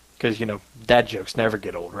 Because, dad jokes never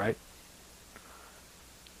get old, right?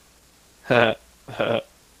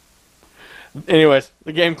 Anyways,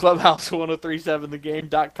 the Game Clubhouse,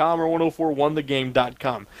 1037thegame.com or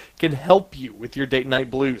 1041thegame.com can help you with your date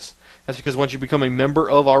night blues. That's because once you become a member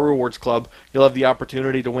of our rewards club, you'll have the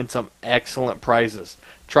opportunity to win some excellent prizes.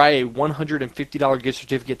 Try a $150 gift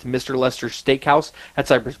certificate to Mr. Lester's Steakhouse at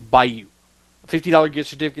Cypress Bayou, a $50 gift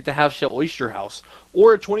certificate to Half Shell Oyster House,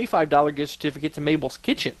 or a $25 gift certificate to Mabel's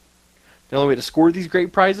Kitchen. The only way to score these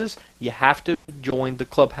great prizes, you have to join the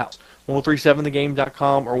clubhouse.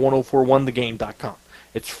 1037thegame.com or 1041thegame.com.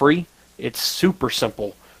 It's free. It's super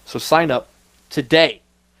simple. So sign up today.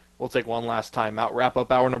 We'll take one last time out. Wrap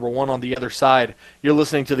up hour number 1 on the other side. You're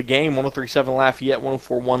listening to The Game, 1037 Lafayette,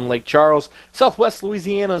 1041 Lake Charles, Southwest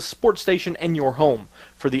Louisiana's sports station, and your home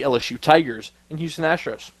for the LSU Tigers and Houston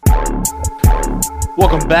Astros.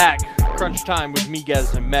 Welcome back. Crunch Time with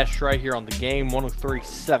Miguez and Mesh right here on The Game,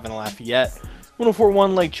 1037 Lafayette,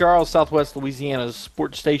 1041 Lake Charles, Southwest Louisiana's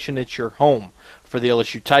sports station. It's your home for the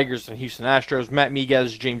LSU Tigers and Houston Astros. Matt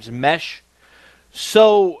Miguez, James Mesh.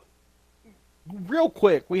 So, real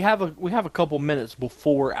quick, we have a couple minutes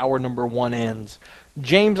before hour number 1 ends.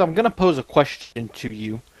 James, I'm going to pose a question to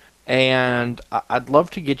you, and I'd love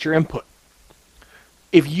to get your input.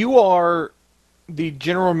 If you are the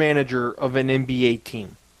general manager of an NBA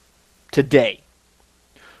team today,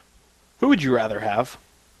 who would you rather have,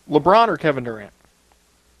 LeBron or Kevin Durant?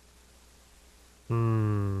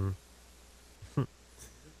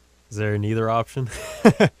 Is there neither option?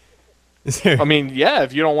 I mean, yeah,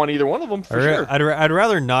 if you don't want either one of them, for sure. I'd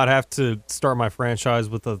rather not have to start my franchise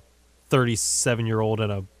with a 37-year-old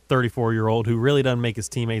and a 34-year-old who really doesn't make his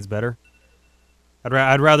teammates better.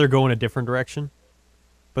 I'd rather go in a different direction.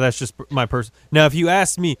 But that's just my person. Now, if you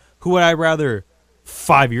asked me who would I rather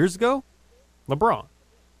 5 years ago, LeBron.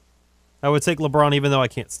 I would take LeBron even though I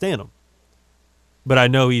can't stand him. But I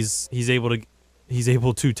know he's able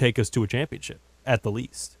to take us to a championship at the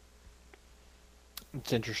least.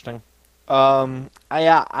 It's interesting.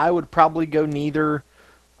 I would probably go neither.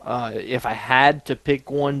 If I had to pick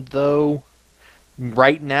one, though,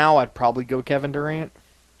 right now I'd probably go Kevin Durant.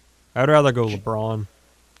 I'd rather go LeBron.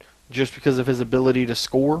 Just because of his ability to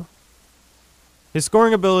score? His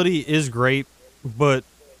scoring ability is great, but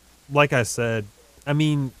like I said, I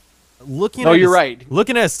mean, looking at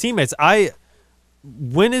his teammates,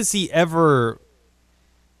 when has he ever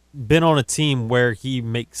been on a team where he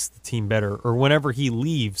makes the team better, or whenever he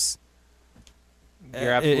leaves?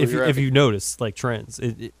 You're absolutely right. If you notice, like, trends,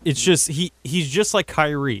 it's just he's just like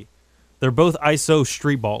Kyrie. They're both ISO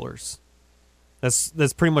street ballers.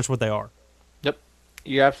 That's pretty much what they are. Yep,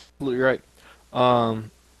 you're absolutely right.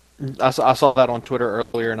 I saw that on Twitter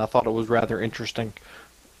earlier, and I thought it was rather interesting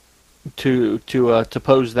to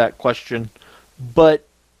pose that question. But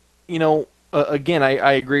again,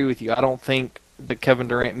 I agree with you. I don't think that Kevin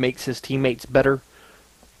Durant makes his teammates better,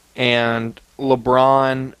 and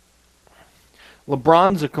LeBron's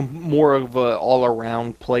more of an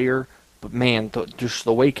all-around player. But man, just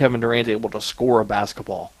the way Kevin Durant's able to score a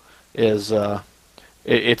basketball is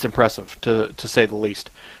it's impressive to say the least.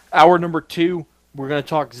 Hour number 2, we're going to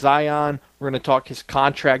talk Zion. We're going to talk his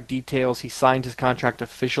contract details. He signed his contract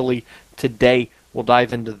officially today. We'll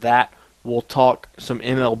dive into that. We'll talk some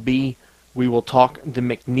MLB. We will talk the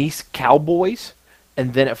McNeese Cowboys.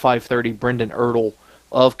 And then at 5:30, Brendan Ertle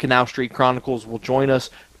of Canal Street Chronicles will join us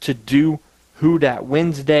to do Who Dat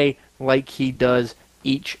Wednesday like he does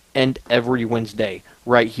each and every Wednesday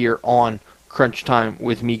right here on Crunch Time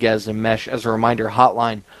with Miguez and Mesh. As a reminder,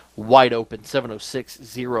 hotline wide open,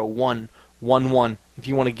 706-0110. 1-1. If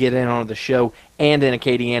you want to get in on the show and in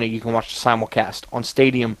Acadiana, you can watch the simulcast on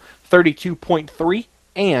Stadium 32.3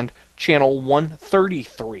 and Channel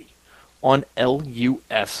 133 on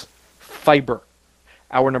LUS Fiber.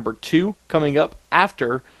 Hour number 2 coming up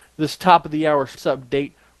after this top of the hour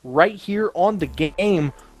update right here on the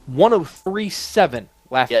game. 103.7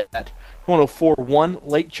 Lafayette, 104.1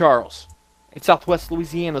 Lake Charles. It's Southwest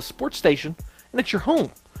Louisiana sports station, and it's your home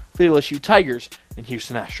for the LSU Tigers and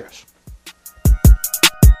Houston Astros.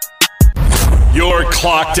 You're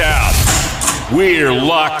clocked out. We're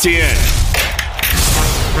locked in.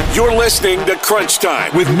 You're listening to Crunch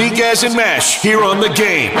Time with Miguez and Mesh here on the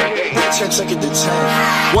game.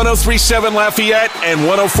 103.7 Lafayette and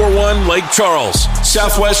 104.1 Lake Charles,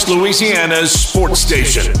 Southwest Louisiana's sports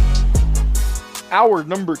station. Hour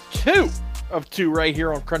number 2 of 2 right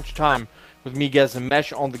here on Crunch Time with Miguez and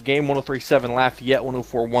Mesh on the game. 103.7 Lafayette,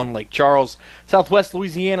 104.1 Lake Charles, Southwest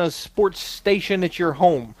Louisiana's sports station. It's your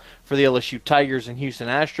home for the LSU Tigers and Houston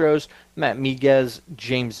Astros. Matt Miguez,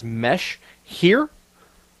 James Mesh here.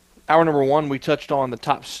 Hour number 1, we touched on the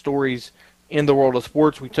top stories in the world of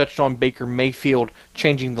sports. We touched on Baker Mayfield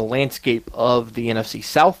changing the landscape of the NFC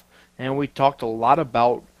South, and we talked a lot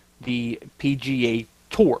about the PGA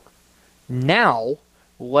Tour. Now,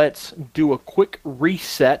 let's do a quick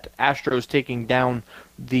reset. Astros taking down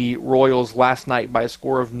the Royals last night by a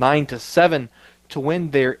score of 9-7 to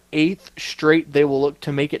win their 8th straight. They will look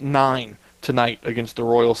to make it 9 tonight against the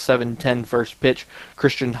Royals. 7-10 first pitch.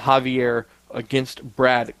 Christian Javier against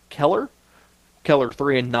Brad Keller. Keller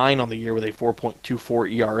 3-9 on the year with a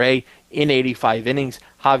 4.24 ERA in 85 innings.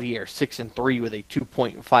 Javier 6-3 with a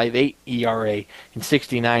 2.58 ERA in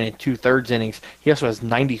 69 2/3 innings. He also has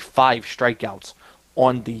 95 strikeouts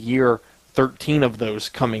on the year, 13 of those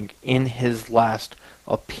coming in his last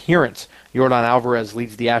appearance. Yordan Alvarez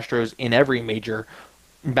leads the Astros in every major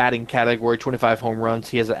batting category, 25 home runs.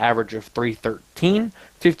 He has an average of .313,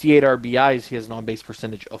 58 RBIs. He has an on-base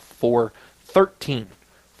percentage of .413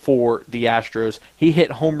 for the Astros. He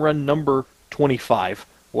hit home run number 25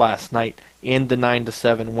 last night in the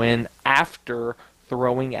 9-7 win after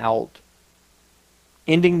throwing out,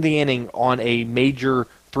 ending the inning on a major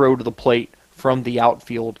throw to the plate from the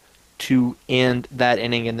outfield to end that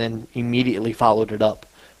inning, and then immediately followed it up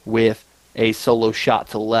with a solo shot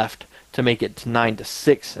to left to make it to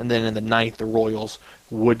 9-6. And then in the 9th, the Royals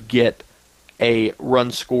would get a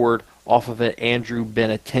run scored off of an Andrew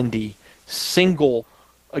Benintendi single.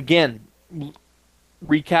 Again,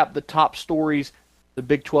 recap the top stories. The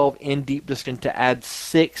Big 12 in deep discussion to add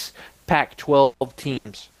 6 Pac-12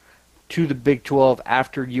 teams to the Big 12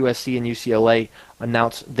 after USC and UCLA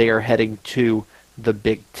announced they are heading to the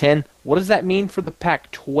Big 10. What does that mean for the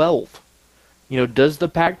Pac-12? Does the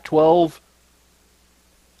Pac-12,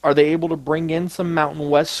 are they able to bring in some Mountain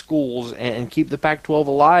West schools and keep the Pac-12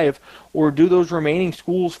 alive? Or do those remaining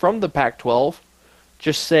schools from the Pac-12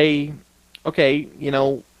 just say, okay,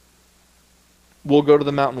 we'll go to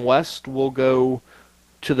the Mountain West, we'll go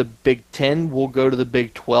to the Big 10, we'll go to the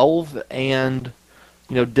Big 12, and,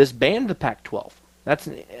 disband the Pac-12?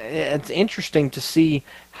 It's interesting to see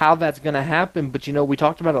how that's going to happen, but, we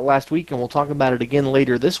talked about it last week, and we'll talk about it again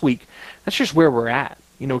later this week. That's just where we're at.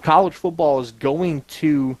 College football is going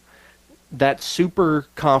to that super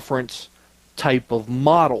conference type of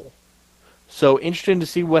model. So interesting to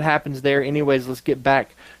see what happens there. Anyways, let's get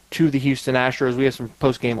back to the Houston Astros. We have some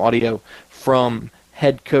post-game audio from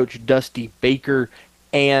head coach Dusty Baker,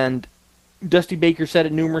 and Dusty Baker said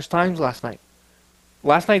it numerous times last night.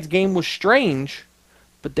 Last night's game was strange,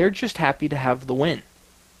 but they're just happy to have the win.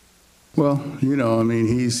 Well,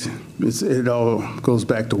 it all goes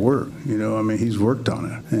back to work. He's worked on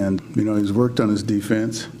it. And, he's worked on his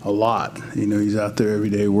defense a lot. He's out there every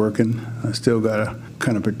day working. I still got to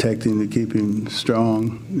kind of protect him to keep him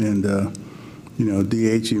strong and,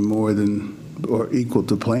 DH him more than or equal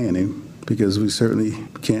to playing him, because we certainly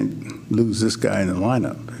can't lose this guy in the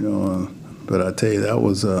lineup. But I tell you, that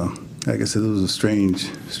was, like I said, it was a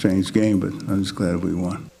strange game, but I'm just glad we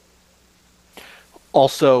won.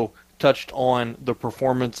 Also touched on the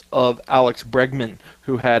performance of Alex Bregman,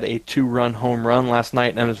 who had a 2-run home run last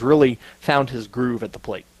night and has really found his groove at the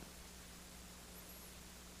plate.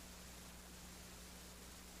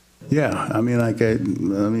 Yeah, like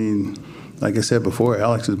I said before,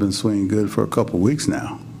 Alex has been swinging good for a couple of weeks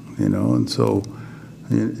now, and so,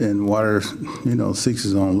 and Water, seeks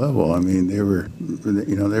his own level. There were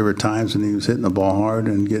times when he was hitting the ball hard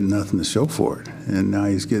and getting nothing to show for it, and now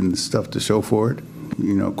he's getting stuff to show for it.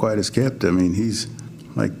 Quite as kept. He's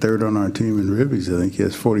like 3rd on our team in ribbies. I think he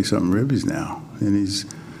has 40-something ribbies now, and he's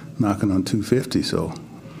knocking on 250. So,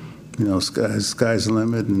 sky's the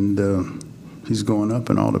limit, and he's going up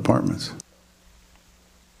in all departments.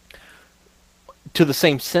 To the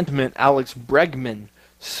same sentiment, Alex Bregman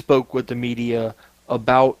spoke with the media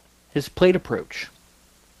about his plate approach.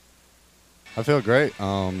 I feel great.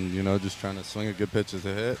 Just trying to swing a good pitches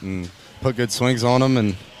to hit and put good swings on them.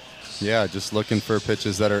 And, yeah, just looking for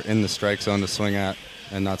pitches that are in the strike zone to swing at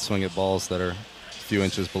and not swing at balls that are a few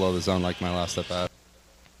inches below the zone like my last at-bat.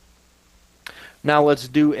 Now let's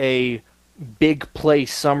do a big play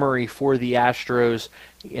summary for the Astros,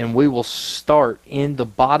 and we will start in the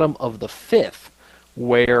bottom of the fifth,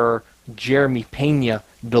 where Jeremy Pena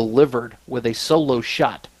delivered with a solo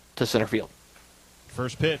shot to center field.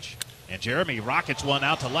 First pitch, and Jeremy rockets one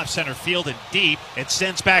out to left center field and deep. It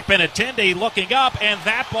sends back Benintendi looking up, and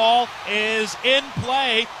that ball is in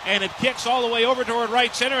play, and it kicks all the way over toward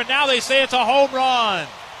right center, and now they say it's a home run.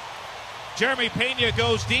 Jeremy Pena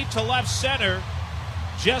goes deep to left center,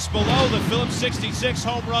 just below the Phillips 66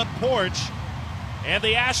 home run porch, and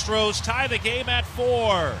the Astros tie the game at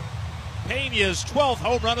 4. Pena's 12th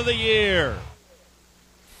home run of the year.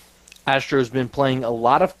 Astros been playing a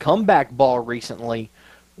lot of comeback ball recently.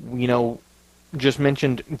 Just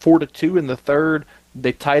mentioned 4-2 in the third.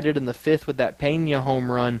 They tied it in the fifth with that Pena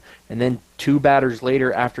home run, and then 2 batters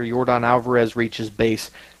later, after Yordan Alvarez reaches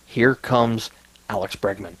base, here comes Alex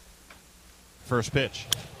Bregman. First pitch,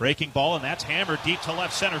 breaking ball, and that's hammered deep to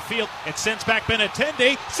left center field. It sends back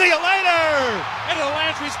Benintendi. See you later! Into the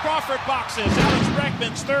Landry's Crawford boxes. Alex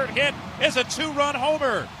Bregman's third hit is a 2-run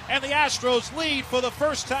homer, and the Astros lead for the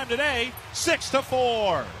first time today,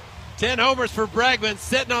 6-4. 10 homers for Bregman,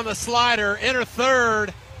 sitting on the slider, inner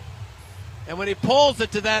third, and when he pulls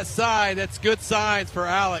it to that side, that's good signs for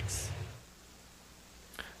Alex.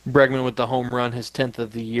 Bregman with the home run, his 10th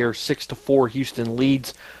of the year, 6-4. Houston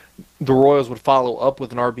leads. The Royals would follow up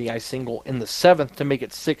with an RBI single in the 7th to make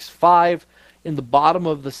it 6-5. In the bottom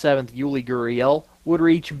of the 7th, Yuli Gurriel would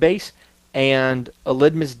reach base, and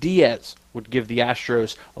Aledmys Diaz would give the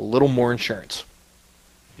Astros a little more insurance.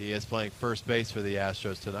 Diaz playing first base for the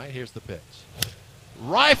Astros tonight. Here's the pitch.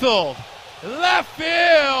 Rifled, left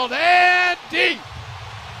field, and deep.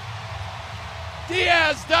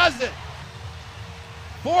 Diaz does it.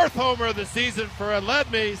 4th homer of the season for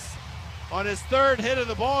Aledmys. On his 3rd hit of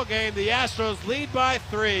the ball game, the Astros lead by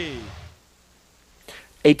 3.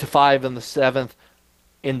 8-5 in the 7th.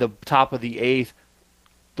 In the top of the 8th,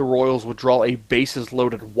 the Royals would draw a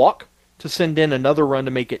bases-loaded walk to send in another run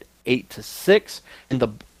to make it 8-6.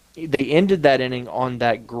 And they ended that inning on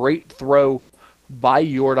that great throw by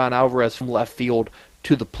Yordan Alvarez from left field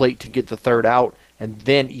to the plate to get the 3rd out. And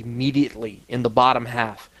then immediately in the bottom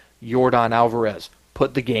half, Yordan Alvarez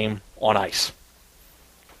put the game on ice.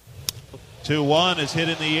 2-1 is hit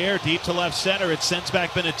in the air, deep to left center. It sends back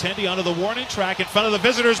Benintendi onto the warning track in front of the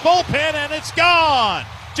visitors' bullpen, and it's gone!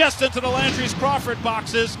 Just into the Landry's Crawford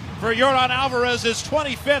boxes for Yordan Alvarez's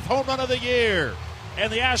 25th home run of the year.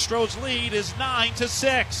 And the Astros lead is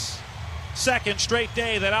 9-6. Second straight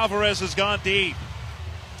day that Alvarez has gone deep.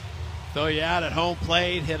 Throw you out at home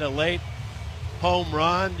plate, hit a late home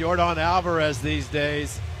run. Yordan Alvarez these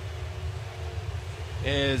days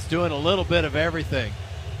is doing a little bit of everything.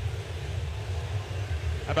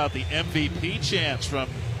 How about the MVP chants from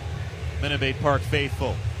Minute Maid Park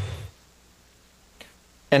faithful?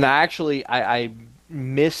 And I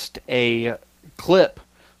missed a clip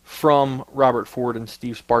from Robert Ford and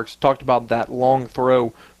Steve Sparks. Talked about that long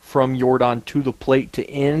throw from Yordan to the plate to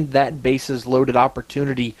end that bases-loaded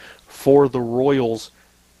opportunity for the Royals.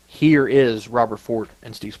 Here is Robert Ford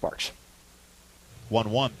and Steve Sparks.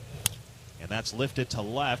 1-1. And that's lifted to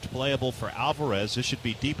left, playable for Alvarez. This should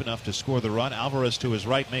be deep enough to score the run. Alvarez to his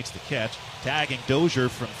right makes the catch, tagging Dozier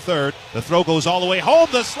from third. The throw goes all the way home,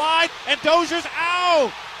 the slide, and Dozier's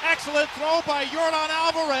out! Excellent throw by Yordan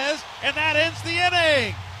Alvarez, and that ends the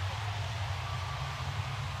inning.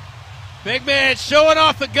 Big man showing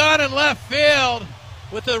off the gun in left field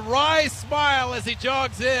with a wry smile as he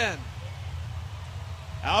jogs in.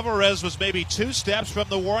 Alvarez was maybe 2 steps from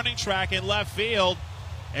the warning track in left field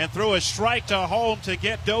and threw a strike to home to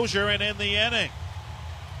get Dozier and in the inning.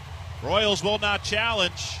 Royals will not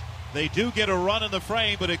challenge. They do get a run in the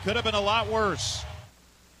frame, but it could have been a lot worse.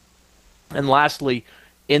 And lastly,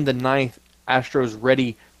 in the 9th, Astros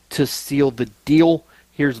ready to seal the deal.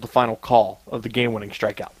 Here's the final call of the game-winning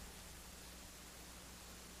strikeout.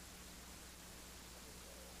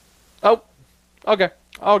 Oh, okay.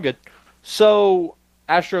 All good. So,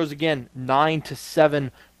 Astros, again,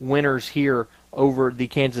 9-7 winners here over the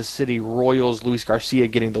Kansas City Royals. Luis Garcia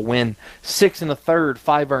getting the win. 6 1/3,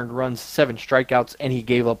 5 earned runs, 7 strikeouts, and he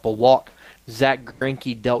gave up a walk. Zach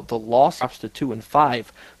Greinke dealt the loss drops to 2-5.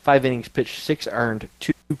 5 innings pitched, 6 earned,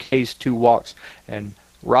 2 Ks, 2 walks, and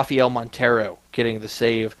Rafael Montero getting the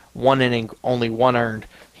save. 1 inning, only 1 earned.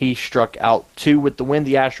 He struck out 2 with the win.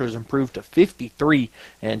 The Astros improved to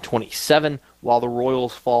 53-27, while the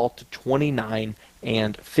Royals fall to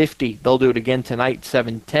 29-50. They'll do it again tonight,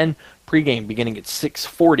 7:10. Pregame beginning at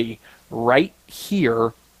 6:40, right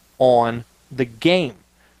here on the Game.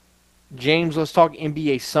 James, let's talk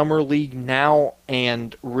NBA Summer League now,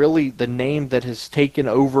 and really the name that has taken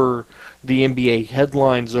over the NBA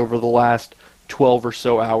headlines over the last 12 or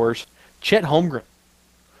so hours, Chet Holmgren.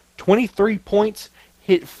 23 points,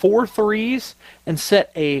 hit 4 threes, and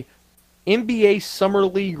set a NBA Summer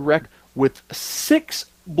League record with 6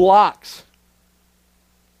 blocks.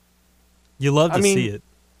 You love to see it.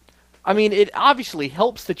 I mean, it obviously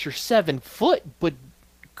helps that you're 7 foot, but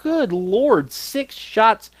good Lord, 6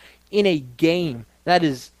 shots in a game. That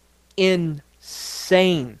is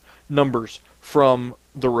insane numbers from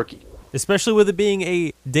the rookie. Especially with it being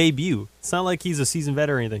a debut. It's not like he's a seasoned vet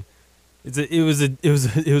or anything. It was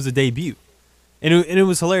a debut. And it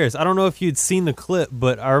was hilarious. I don't know if you'd seen the clip,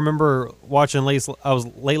 but I remember watching late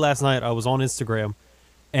last night. I was on Instagram,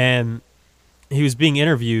 and he was being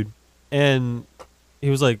interviewed, and he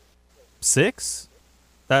was like, 6?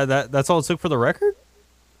 That's all it took for the record?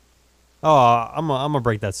 Oh, I'm gonna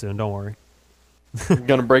break that soon. Don't worry.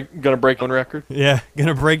 gonna break on record. Yeah,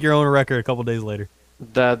 gonna break your own record a couple days later.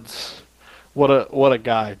 That's what a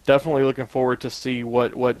guy. Definitely looking forward to see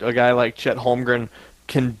what a guy like Chet Holmgren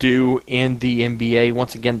can do in the NBA.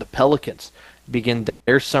 Once again, the Pelicans begin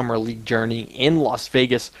their summer league journey in Las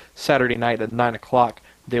Vegas Saturday night at 9 o'clock.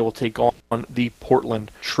 They will take on the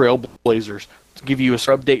Portland Trail Blazers. To give you a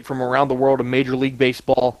update from around the world of Major League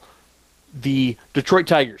Baseball, the Detroit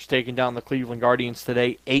Tigers taking down the Cleveland Guardians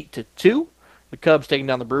today 8-2. The Cubs taking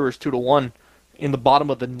down the Brewers 2-1. In the bottom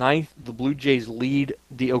of the ninth, the Blue Jays lead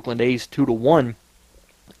the Oakland A's 2-1.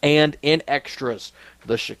 And in extras,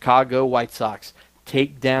 the Chicago White Sox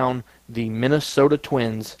take down the Minnesota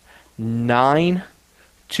Twins 9-8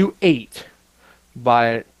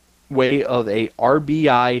 by way of a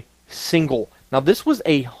RBI single. Now, this was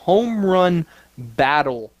a home run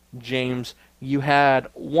battle, James. You had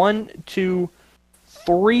 1, 2,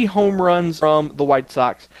 3 home runs from the White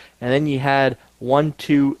Sox, and then you had 1,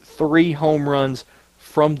 2, 3 home runs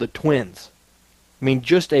from the Twins. I mean,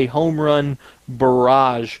 just a home run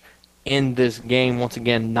barrage in this game. Once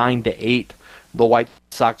again, 9-8. The White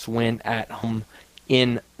Sox win at home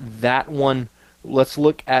in that one. Let's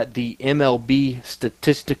look at the MLB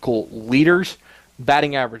statistical leaders.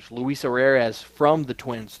 Batting average, Luis Arraez from the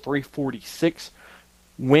Twins, 346.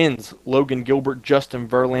 Wins, Logan Gilbert, Justin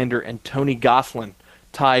Verlander, and Tony Gonsolin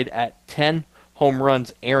tied at 10. Home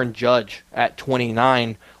runs, Aaron Judge at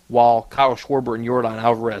 29, while Kyle Schwarber and Yordan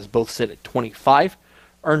Alvarez both sit at 25.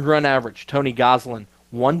 Earned run average, Tony Gonsolin,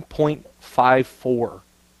 1.54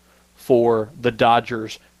 for the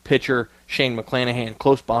Dodgers. Pitcher Shane McClanahan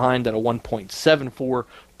close behind at a 1.74.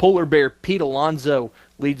 Polar Bear Pete Alonso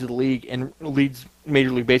leads the league and leads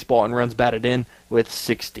Major League Baseball in runs batted in with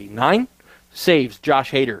 69. Saves,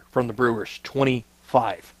 Josh Hader from the Brewers,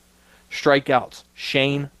 25. Strikeouts,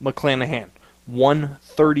 Shane McClanahan,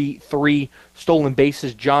 133. Stolen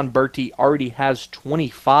bases, John Berti already has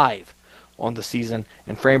 25 on the season,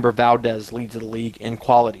 and Framber Valdez leads the league in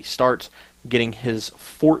quality starts, getting his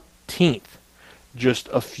 14th just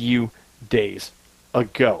a few days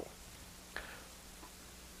ago.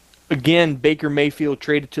 Again, Baker Mayfield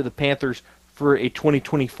traded to the Panthers for a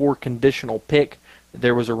 2024 conditional pick.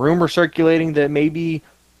 There was a rumor circulating that maybe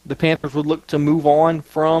the Panthers would look to move on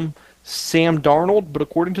from Sam Darnold, but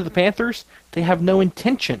according to the Panthers, they have no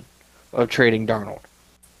intention of trading Darnold.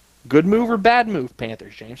 Good move or bad move,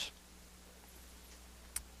 Panthers, James?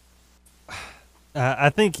 I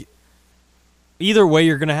think either way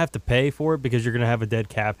you're going to have to pay for it because you're going to have a dead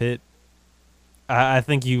cap hit. I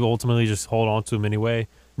think you ultimately just hold on to him anyway.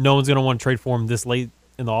 No one's going to want to trade for him this late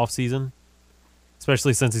in the offseason,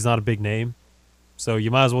 especially since he's not a big name. So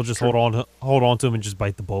you might as well just hold on to him and just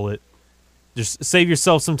bite the bullet. Just save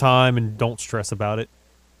yourself some time and don't stress about it.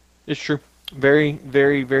 It's true. Very,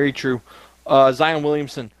 very, very true. Zion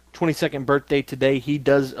Williamson, 22nd birthday today. He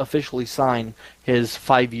does officially sign his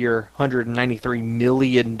 5-year, $193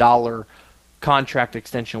 million contract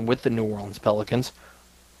extension with the New Orleans Pelicans.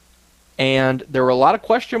 And there were a lot of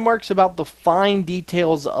question marks about the fine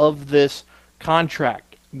details of this contract.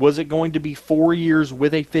 Was it going to be 4 years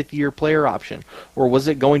with a 5th-year player option, or was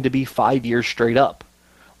it going to be 5 years straight up?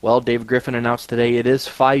 Well, David Griffin announced today it is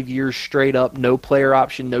 5 years straight up, no player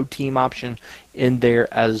option, no team option in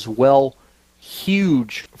there as well.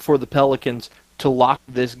 huge for the Pelicans to lock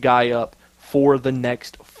this guy up for the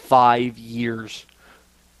next 5 years.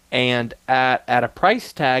 And at a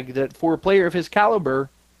price tag that for a player of his caliber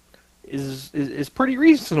is pretty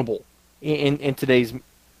reasonable in today's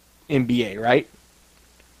NBA, right?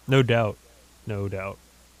 No doubt. No doubt.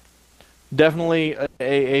 Definitely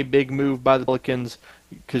a big move by the Pelicans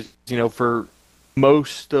because, for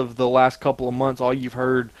most of the last couple of months, all you've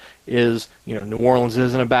heard is, New Orleans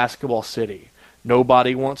isn't a basketball city.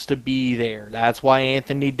 Nobody wants to be there. That's why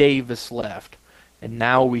Anthony Davis left. And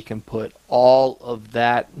now we can put all of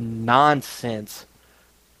that nonsense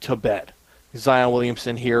to bed. Zion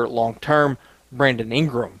Williamson here long term. Brandon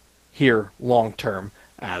Ingram here long term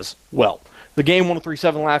as well. The game,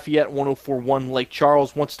 103.7 Lafayette, 104.1 Lake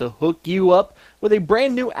Charles, wants to hook you up with a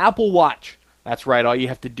brand new Apple Watch. That's right. All you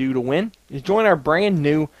have to do to win is join our brand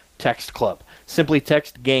new text club. Simply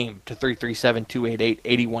text GAME to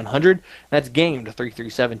 337-288-8100. That's GAME to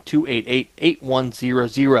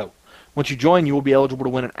 337-288-8100. Once you join, you will be eligible to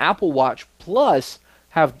win an Apple Watch, plus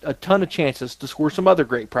have a ton of chances to score some other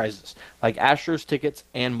great prizes, like Astros tickets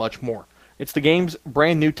and much more. It's the Game's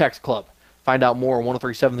brand new text club. Find out more on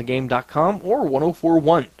 1037thegame.com or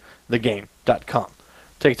 1041thegame.com.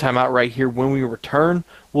 Take time out right here. When we return,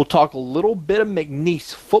 we'll talk a little bit of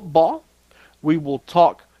McNeese football. We will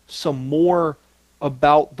talk some more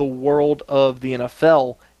about the world of the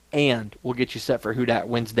NFL, and we'll get you set for Who Dat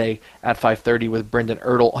Wednesday at 5:30 with Brendan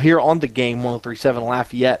Ertl here on the Game, 103.7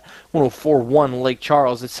 Lafayette, 104.1 Lake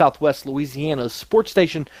Charles. It's Southwest Louisiana's sports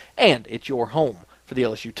station, and it's your home for the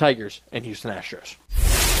LSU Tigers and Houston Astros.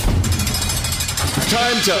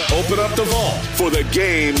 Time to open up the vault for the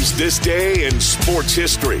games this day in sports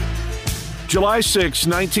history. July 6,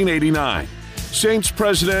 1989. Saints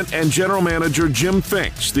president and general manager Jim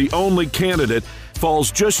Finks, the only candidate,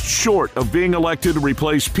 falls just short of being elected to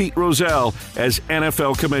replace Pete Rozelle as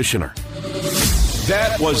NFL commissioner.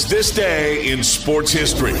 That was this day in sports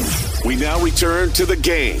history. We now return to the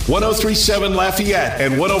Game. 103.7 Lafayette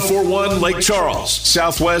and 104.1 Lake Charles,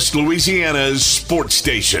 Southwest Louisiana's sports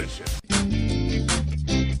station.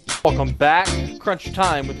 Welcome back. Crunch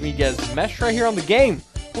time with Miguez Mesh right here on the Game.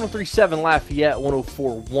 103.7 Lafayette,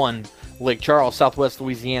 104.1 Lake Charles, Southwest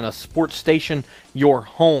Louisiana sports station, your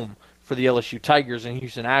home for the LSU Tigers and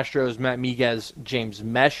Houston Astros. Matt Miguez, James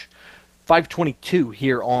Mesh. 5:22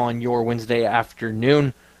 here on your Wednesday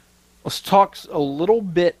afternoon. Let's talk a little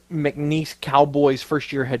bit McNeese Cowboys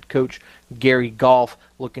first-year head coach Gary Goff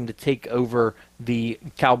looking to take over the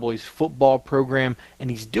Cowboys football program,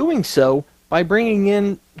 and he's doing so by bringing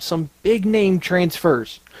in some big-name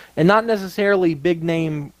transfers, and not necessarily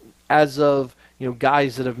big-name as of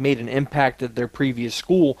guys that have made an impact at their previous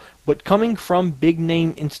school, but coming from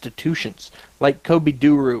big-name institutions like Kobe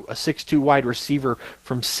Duru, a 6'2 wide receiver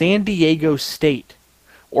from San Diego State,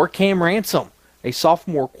 or Cam Ransom, a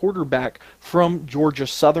sophomore quarterback from Georgia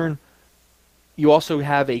Southern. You also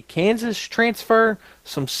have a Kansas transfer,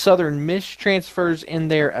 some Southern Miss transfers in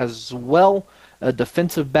there as well, a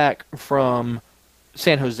defensive back from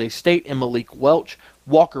San Jose State, and Malik Welch.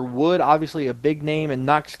 Walker Wood, obviously a big name, and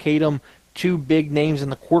Knox Kadum, two big names in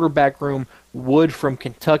the quarterback room, Wood from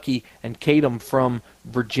Kentucky and Kadum from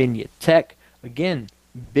Virginia Tech. Again,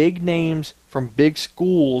 big names from big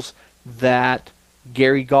schools that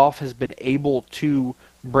Gary Goff has been able to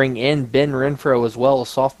bring in. Ben Renfro as well, a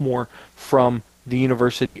sophomore from the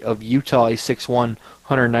University of Utah, a 6'1",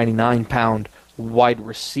 199-pound wide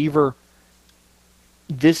receiver.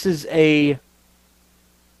 This is a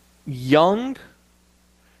young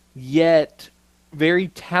yet very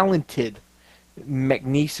talented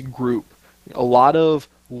McNeese group. A lot of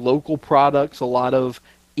local products, a lot of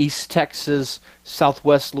East Texas,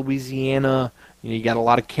 Southwest Louisiana. You got a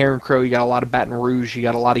lot of Karen Crow, you got a lot of Baton Rouge, you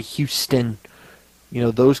got a lot of Houston.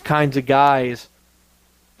 Those kinds of guys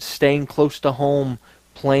staying close to home,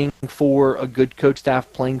 playing for a good coach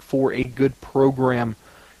staff, playing for a good program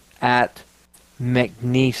at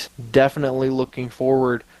McNeese. Definitely looking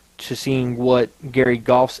forward to seeing what Gary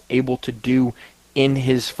Goff's able to do in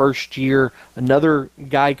his first year. Another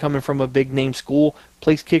guy coming from a big-name school,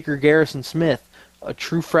 place kicker Garrison Smith, a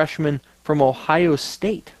true freshman from Ohio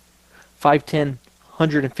State, 5'10",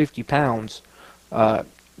 150 pounds.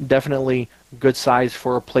 Definitely good size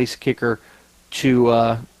for a place kicker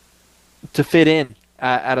to fit in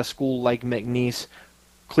at a school like McNeese.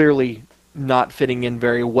 Clearly not fitting in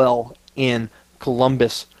very well in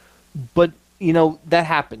Columbus. But, that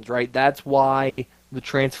happens, right? That's why the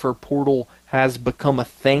transfer portal has become a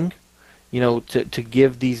thing, to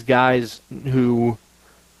give these guys who,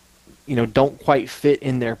 don't quite fit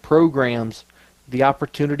in their programs the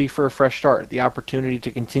opportunity for a fresh start, the opportunity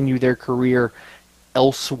to continue their career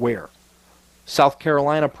elsewhere. South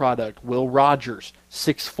Carolina product, Will Rogers,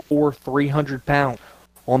 6'4", 300 pounds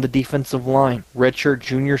on the defensive line. Redshirt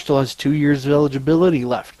junior, still has 2 years of eligibility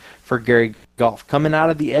left for Gary Goff. Coming out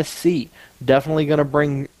of the SC, definitely going to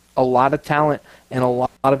bring a lot of talent and a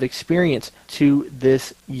lot of experience to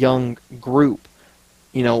this young group.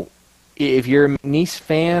 You know, if you're a McNeese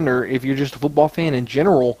fan or if you're just a football fan in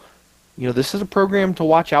general, you know, this is a program to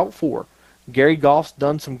watch out for. Gary Goff's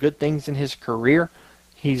done some good things in his career.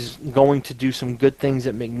 He's going to do some good things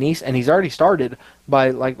at McNeese, and he's already started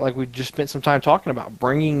by, like we just spent some time talking about,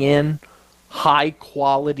 bringing in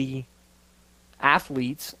high-quality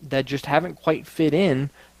athletes that just haven't quite fit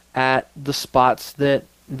in at the spots that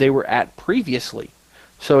they were at previously.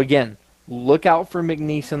 So, again, look out for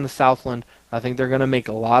McNeese in the Southland. I think they're going to make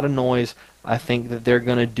a lot of noise. I think that they're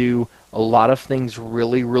going to do a lot of things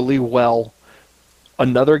really, really well.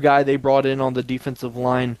 Another guy they brought in on the defensive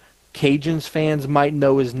line, Cajuns fans might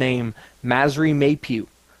know his name, Masri Maypute,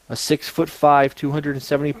 a 6'5",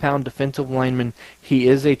 270-pound defensive lineman. He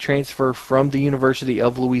is a transfer from the University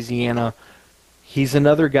of Louisiana. He's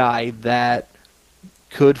another guy that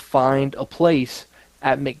could find a place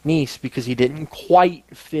at McNeese because he didn't quite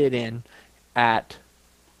fit in at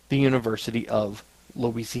the University of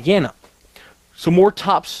Louisiana. Some more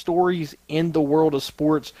top stories in the world of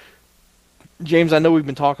sports. James, I know we've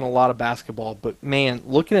been talking a lot of basketball, but man,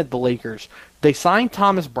 looking at the Lakers, they signed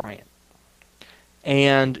Thomas Bryant.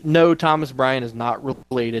 And no, Thomas Bryant is not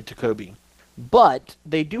related to Kobe. But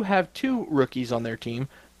they do have 2 rookies on their team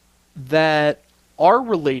that are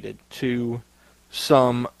related to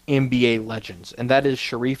some NBA legends. And that is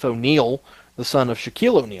Sharif O'Neal, the son of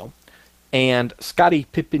Shaquille O'Neal, and Scottie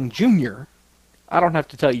Pippen Jr. I don't have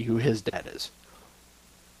to tell you who his dad is.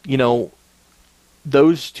 You know,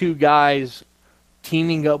 those 2 guys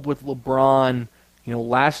teaming up with LeBron, you know,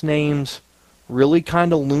 last names really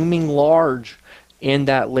kind of looming large in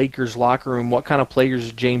that Lakers locker room. What kind of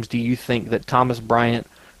players, James, do you think that Thomas Bryant,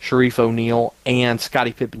 Sharif O'Neal, and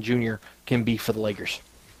Scottie Pippen Jr. can be for the Lakers?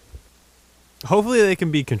 Hopefully they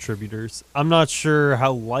can be contributors. I'm not sure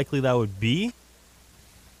how likely that would be,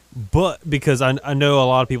 but because I know a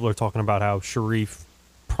lot of people are talking about how Sharif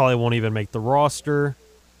probably won't even make the roster.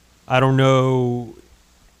 I don't know.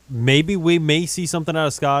 Maybe we may see something out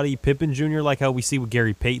of Scottie Pippen Jr. like how we see with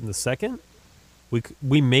Gary Payton II.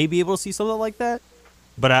 We may be able to see something like that,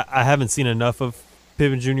 but I haven't seen enough of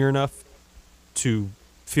Pippen Jr. enough to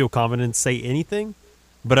feel confident to say anything.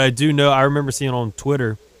 But I do know, I remember seeing on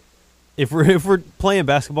Twitter, if we're playing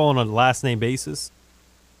basketball on a last name basis,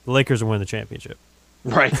 the Lakers are winning the championship.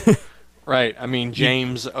 Right. Right. I mean,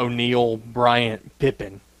 James, O'Neal, Bryant,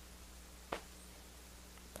 Pippen.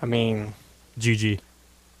 I mean, GG.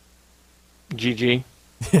 GG.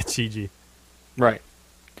 GG. Right.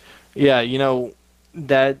 Yeah, you know,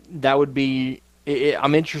 that would be...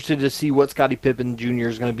 I'm interested to see what Scottie Pippen Jr.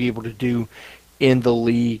 is going to be able to do in the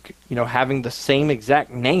league. You know, having the same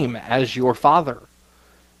exact name as your father.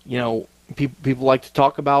 You know, people like to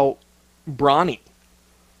talk about Bronny,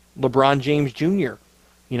 LeBron James Jr.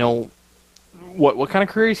 You know, what kind of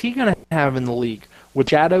career is he going to have in the league with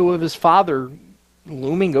the shadow of his father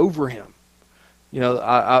looming over him? You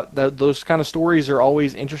know, those kind of stories are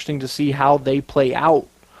always interesting to see how they play out.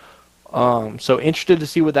 So interested to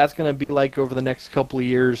see what that's going to be like over the next couple of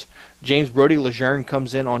years. James Brody Lejeune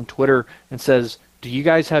comes in on Twitter and says, do you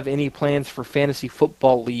guys have any plans for fantasy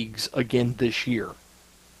football leagues again this year?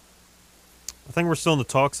 I think we're still in the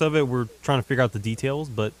talks of it. We're trying to figure out the details,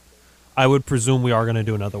 but I would presume we are going to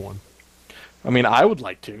do another one. I mean, I would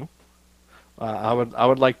like to. I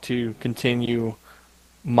would like to continue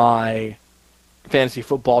my fantasy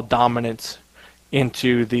football dominance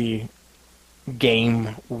into the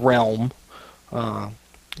game realm.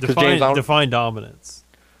 Define dominance.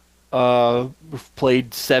 We've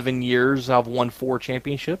played 7 years. I've won 4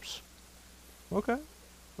 championships. Okay.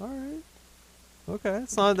 All right. Okay.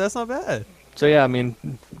 That's not bad. So yeah, I mean,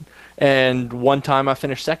 and one time I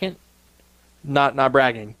finished second. Not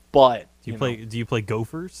bragging, but do you play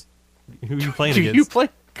Gophers? Who are you playing do against? Do you play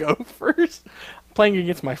Gophers? I'm playing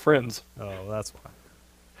against my friends. Oh, that's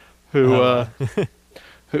why.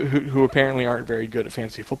 Who apparently aren't very good at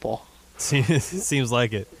fantasy football. Seems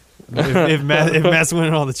like it. If Matt's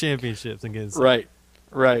winning all the championships against right.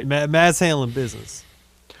 Matt's handling business.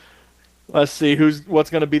 Let's see what's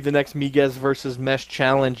going to be the next Miguez versus Mesh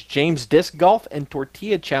challenge. James Disc Golf and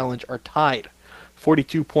Tortilla Challenge are tied,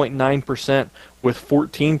 42.9% with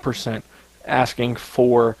 14% asking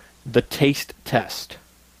for the taste test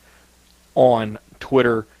on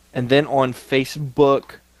Twitter. And then on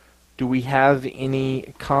Facebook, Do we have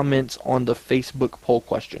any comments on the Facebook poll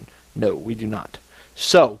question? No, we do not.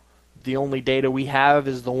 So, the only data we have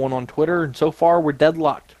is the one on Twitter, and so far we're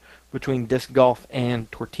deadlocked between disc golf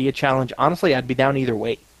and tortilla challenge. Honestly, I'd be down either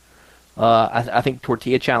way. I think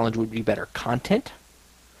tortilla challenge would be better content,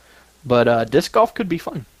 but disc golf could be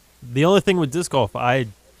fun. The only thing with disc golf, I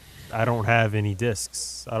don't have any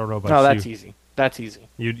discs. I don't know about you. No, that's easy. That's easy.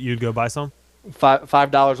 You'd go buy some?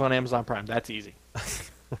 $5 on Amazon Prime. That's easy.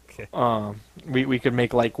 Okay. We could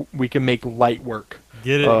make light work.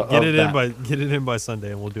 Get it in by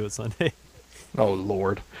Sunday, and we'll do it Sunday. Oh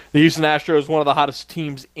Lord, the Houston Astros, one of the hottest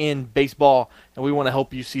teams in baseball, and we want to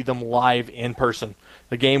help you see them live in person.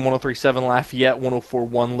 The game, 103.7 Lafayette,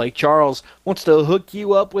 104.1 Lake Charles, wants to hook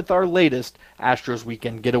you up with our latest Astros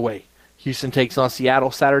weekend getaway. Houston takes on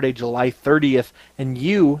Seattle Saturday, July 30th, and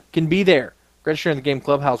you can be there. Register in the Game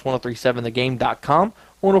Clubhouse, 1037thegame.com,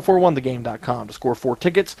 1041thegame.com to score 4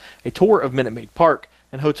 tickets, a tour of Minute Maid Park,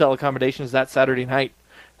 and hotel accommodations that Saturday night.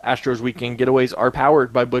 Astros weekend getaways are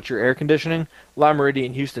powered by Butcher Air Conditioning, La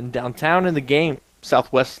Meridian Houston downtown, and the Game,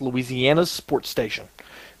 Southwest Louisiana's sports station.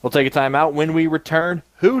 We'll take a time out. When we return,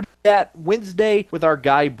 Who Dat Wednesday with our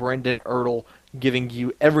guy Brendan Ertle, giving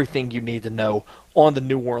you everything you need to know on the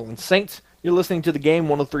New Orleans Saints. You're listening to the Game,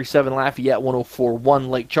 103.7 Lafayette, 104.1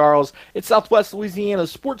 Lake Charles. It's Southwest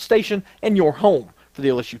Louisiana's sports station and your home for the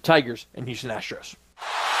LSU Tigers and Houston Astros.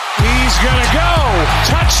 He's going to go.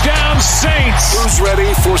 Touchdown Saints. Who's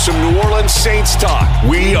ready for some New Orleans Saints talk?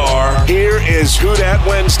 We are. Here is Who Dat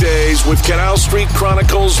Wednesdays with Canal Street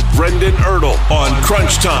Chronicles' Brendan Ertle on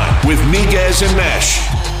Crunch Time with Miguez and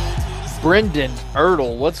Mesh. Brendan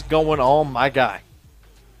Ertle, what's going on, my guy?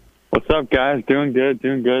 What's up, guys? Doing good.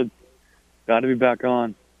 Glad to be back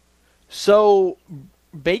on. So,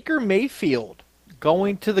 Baker Mayfield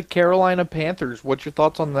going to the Carolina Panthers. What's your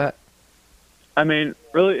thoughts on that? I mean,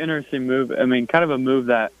 really interesting move. I mean, kind of a move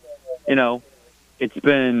that, it's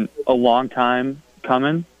been a long time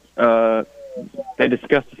coming. They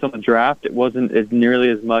discussed this on the draft. It wasn't as nearly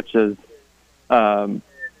as much as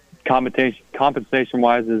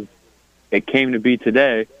compensation-wise as it came to be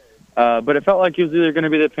today. But it felt like he was either going to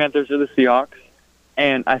be the Panthers or the Seahawks.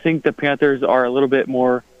 And I think the Panthers are a little bit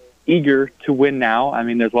more eager to win now. I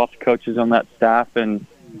mean, there's lots of coaches on that staff and,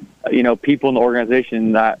 people in the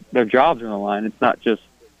organization that their jobs are on the line. It's not just,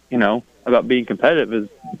 about being competitive.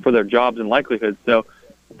 It's for their jobs and livelihood. So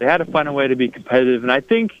they had to find a way to be competitive. And I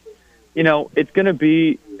think, it's going to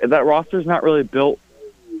be that roster's not really built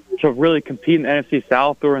to really compete in the NFC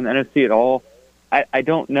South or in the NFC at all. I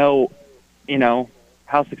don't know,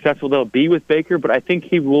 how successful they'll be with Baker, but I think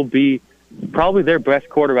he will be probably their best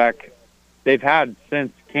quarterback they've had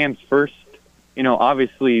since Cam's first,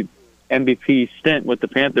 obviously MVP stint with the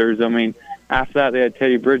Panthers. I mean, after that they had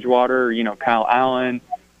Teddy Bridgewater, Kyle Allen.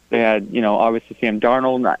 They had, obviously Sam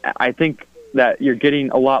Darnold. I think that you're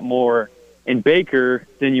getting a lot more in Baker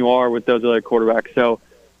than you are with those other quarterbacks. So,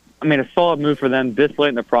 I mean, a solid move for them this late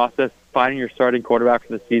in the process. Finding your starting quarterback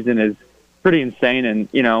for the season is pretty insane. And,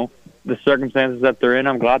 the circumstances that they're in,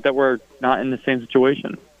 I'm glad that we're not in the same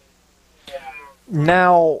situation.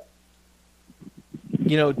 Now,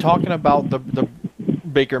 talking about the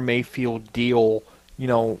Baker Mayfield deal,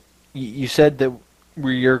 you said that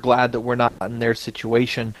you're glad that we're not in their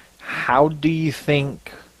situation. How do you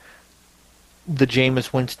think the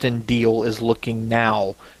Jameis Winston deal is looking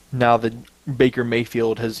now that Baker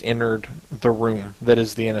Mayfield has entered the room that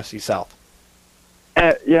is the NFC South?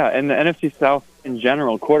 Yeah, and the NFC South in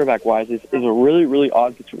general, quarterback-wise, is a really, really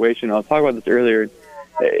odd situation. I was talking about this earlier.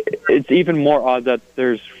 It's even more odd that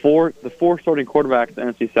there's the four starting quarterbacks in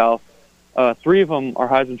the NFC South. 3 of them are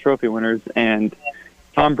Heisman Trophy winners, and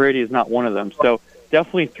Tom Brady is not one of them. So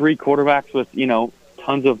definitely 3 quarterbacks with,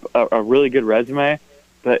 tons of a really good resume.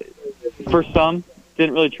 But for some,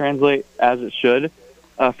 didn't really translate as it should.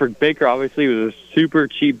 For Baker, obviously, it was a super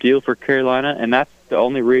cheap deal for Carolina, and that's the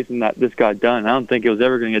only reason that this got done. I don't think it was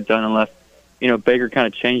ever going to get done unless, Baker kind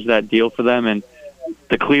of changed that deal for them, and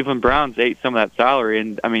the Cleveland Browns ate some of that salary,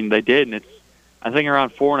 and, I mean, they did, and it's, I think,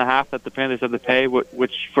 around 4.5 that the Panthers have to pay,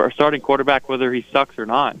 which for a starting quarterback, whether he sucks or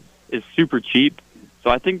not, is super cheap.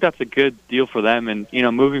 So I think that's a good deal for them, and,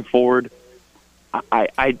 moving forward,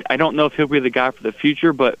 I don't know if he'll be the guy for the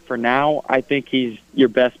future, but for now, I think he's your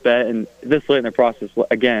best bet. And this late in the process,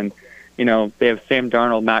 again, they have Sam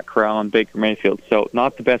Darnold, Matt Corral, and Baker Mayfield. So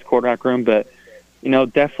not the best quarterback room, but,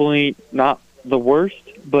 definitely not the worst.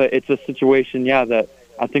 But it's a situation, that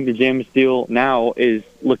I think the Jameis deal now is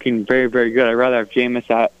looking very, very good. I'd rather have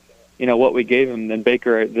Jameis at, what we gave him than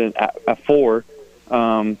Baker at 4.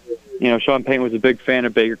 Sean Payton was a big fan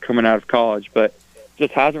of Baker coming out of college, but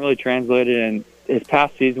just hasn't really translated. And his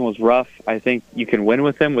past season was rough. I think you can win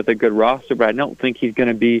with him with a good roster, but I don't think he's going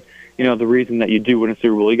to be, the reason that you do win a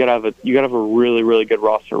Super Bowl. You got to have a really, really good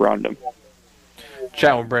roster around him.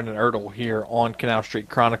 Chat with Brendan Ertl here on Canal Street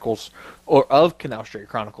Chronicles, or of Canal Street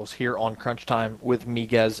Chronicles here on Crunch Time with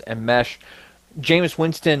Miguez and Mesh. Jameis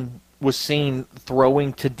Winston was seen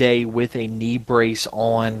throwing today with a knee brace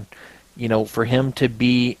on. For him to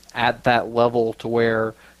be at that level to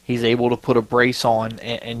where he's able to put a brace on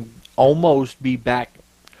and almost be back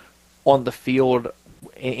on the field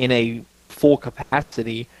in a full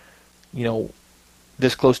capacity,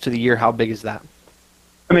 this close to the year, how big is that?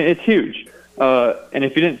 I mean, it's huge. And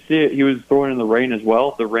if you didn't see it, he was throwing in the rain as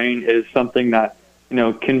well. The rain is something that,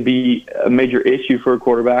 can be a major issue for a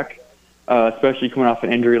quarterback, especially coming off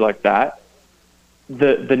an injury like that.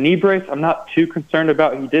 The knee brace, I'm not too concerned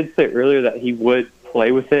about. He did say earlier that he would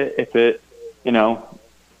play with it if it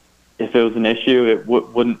was an issue. It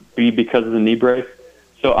wouldn't be because of the knee brace.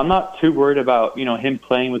 So I'm not too worried about, him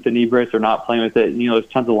playing with the knee brace or not playing with it. There's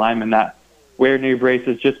tons of linemen that wear knee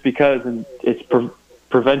braces just because, and it's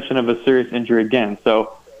prevention of a serious injury again.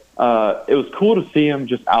 So it was cool to see him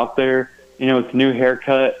just out there, with new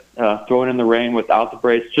haircut, throwing in the rain without the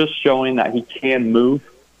brace, just showing that he can move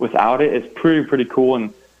without it. It's pretty cool.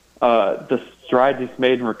 And the strides he's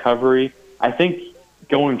made in recovery, I think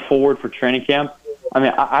going forward for training camp, I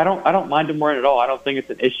mean, I don't mind him wearing it at all. I don't think it's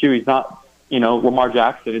an issue. He's not, Lamar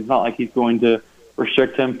Jackson. It's not like he's going to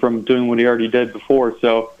restrict him from doing what he already did before.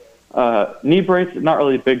 So knee brace is not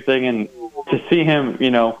really a big thing. And to see him,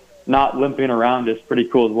 not limping around is pretty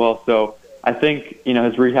cool as well. So I think,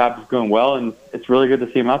 his rehab is going well, and it's really good to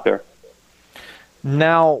see him out there.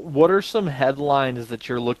 Now, what are some headlines that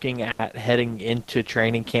you're looking at heading into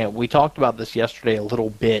training camp? We talked about this yesterday a little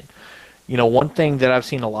bit. One thing that I've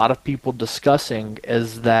seen a lot of people discussing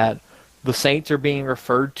is that the Saints are being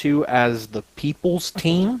referred to as the people's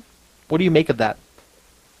team. What do you make of that?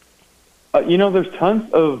 There's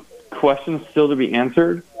tons of questions still to be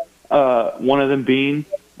answered. One of them being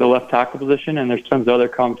the left tackle position, and there's tons of other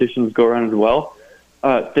competitions go around as well.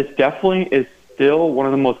 This definitely is still one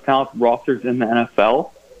of the most talented rosters in the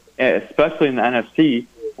NFL, especially in the NFC.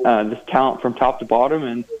 This talent from top to bottom,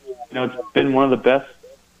 and it's been one of the best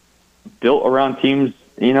built around teams,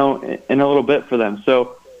 in a little bit for them.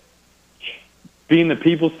 So being the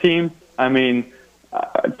people's team, I mean,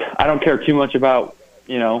 I don't care too much about,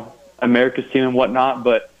 America's team and whatnot,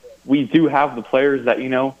 but we do have the players that,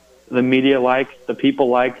 the media likes, the people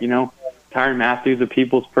like, Tyrann Mathieu is a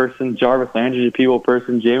people's person, Jarvis Landry is a people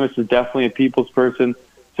person, Jameis is definitely a people's person.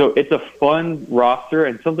 So it's a fun roster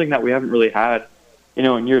and something that we haven't really had,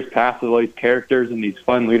 in years past with all these characters and these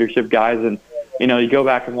fun leadership guys. And, you go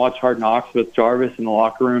back and watch Hard Knocks with Jarvis in the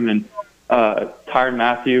locker room and Tyrann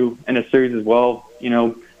Mathieu in a series as well,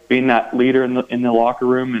 being that leader in the locker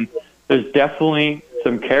room. And there's definitely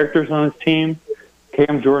some characters on this team,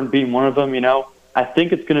 Cam Jordan being one of them. I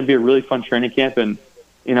think it's going to be a really fun training camp, and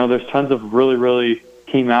there's tons of really, really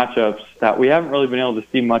key matchups that we haven't really been able to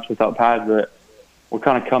see much without pads that will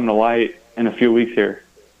kind of come to light in a few weeks here.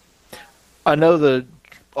 I know the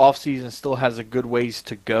offseason still has a good ways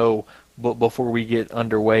to go before we get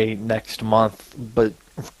underway next month, but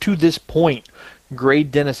to this point,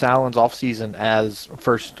 grade Dennis Allen's offseason as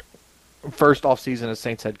first offseason as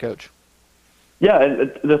Saints head coach. Yeah,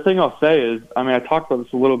 and the thing I'll say is, I talked about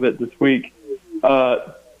this a little bit this week.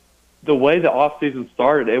 The way the offseason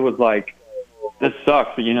started, it was like, this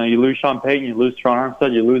sucks. You lose Sean Payton, you lose Tron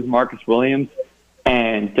Armstead, you lose Marcus Williams,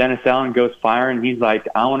 and Dennis Allen goes firing. He's like,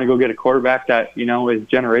 I want to go get a quarterback that, is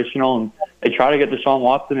generational. And they try to get Deshaun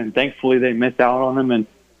Watson, and thankfully they miss out on him, and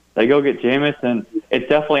they go get Jameis. And it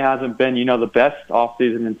definitely hasn't been, the best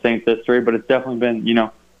offseason in Saints history, but it's definitely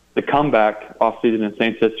been, the comeback offseason in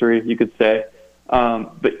Saints history, you could say.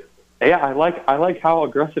 But yeah, I like how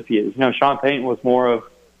aggressive he is. Sean Payton was more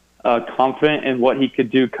of confident in what he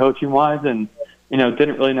could do coaching wise, and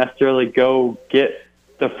didn't really necessarily go get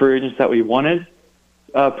the free agents that we wanted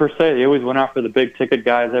per se. They always went out for the big ticket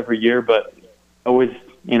guys every year, but always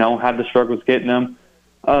had the struggles getting them.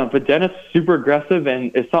 But Dennis super aggressive,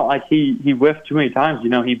 and it's not like he whiffed too many times.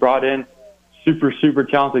 He brought in super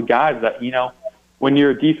talented guys that when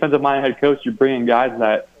you're a defensive minded head coach, you're bringing guys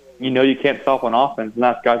that you can't stop on offense, and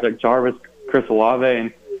that's guys like Jarvis, Chris Olave,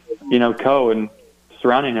 and and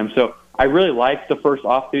surrounding him. So I really liked the first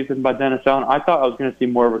offseason by Dennis Allen. I thought I was going to see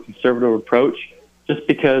more of a conservative approach, just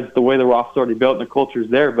because the way the roster's already built and the culture's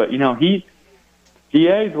there. But he's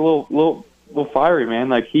a little fiery, man.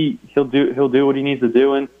 Like he'll do what he needs to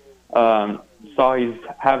do. And saw he's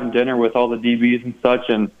having dinner with all the DBs and such,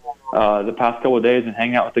 and the past couple of days and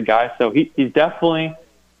hanging out with the guys. So he's definitely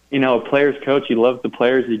a player's coach. He loves the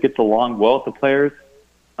players. He gets along well with the players.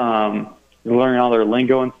 He's learning all their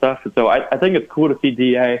lingo and stuff. And so I think it's cool to see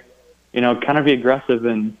DA, kind of be aggressive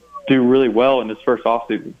and do really well in his first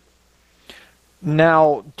offseason.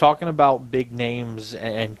 Now, talking about big names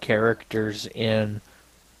and characters in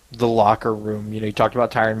the locker room, you talked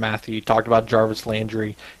about Tyrann Mathieu, you talked about Jarvis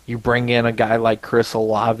Landry, you bring in a guy like Chris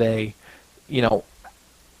Olave,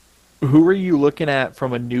 who are you looking at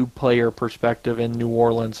from a new player perspective in New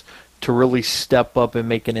Orleans to really step up and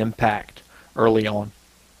make an impact early on?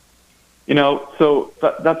 So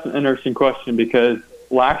that's an interesting question because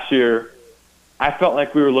last year I felt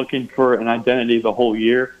like we were looking for an identity the whole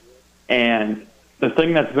year. And the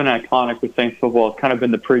thing that's been iconic with Saints football has kind of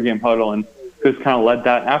been the pregame huddle, and who's kind of led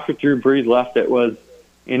that. After Drew Brees left, it was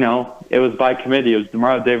by committee. It was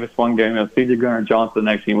Demario Davis one game. It was C.J. Gardner-Johnson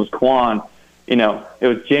the next game. It was Quan. It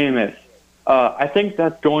was Jameis. I think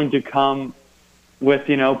that's going to come with,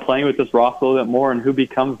 playing with this roster a little bit more and who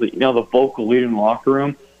becomes the vocal leader in the locker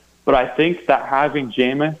room. But I think that having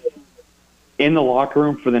Jameis in the locker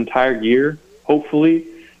room for the entire year, hopefully,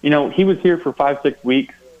 he was here for 5-6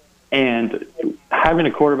 weeks, and having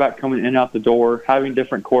a quarterback coming in and out the door, having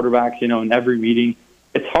different quarterbacks, in every meeting,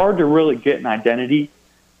 it's hard to really get an identity.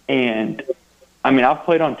 And, I've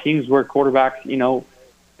played on teams where quarterbacks,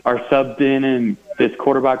 are subbed in and it's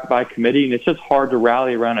quarterback by committee, and it's just hard to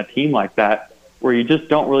rally around a team like that where you just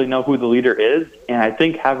don't really know who the leader is. And I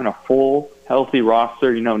think having a full, healthy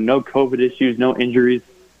roster, no COVID issues, no injuries.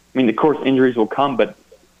 Of course, injuries will come, but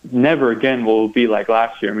never again will it be like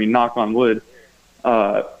last year. Knock on wood.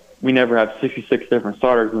 We never have 66 different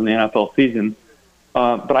starters in the NFL season.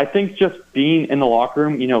 But I think just being in the locker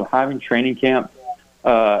room, having training camp,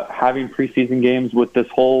 having preseason games with this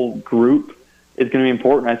whole group is going to be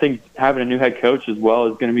important. I think having a new head coach as well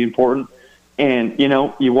is going to be important. And,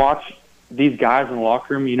 you watch these guys in the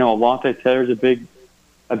locker room, Alontae Taylor's a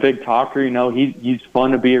big talker. He's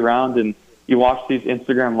fun to be around. And you watch these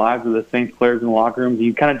Instagram lives of the Saints players in the locker rooms,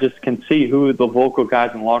 you kind of just can see who the vocal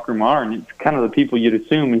guys in the locker room are. And it's kind of the people you'd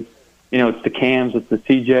assume. It's the Cams, it's the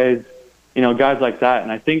CJs, guys like that.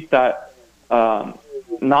 And I think that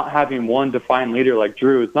not having one defined leader like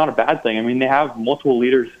Drew is not a bad thing. They have multiple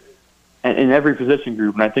leaders in every position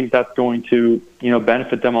group, and I think that's going to,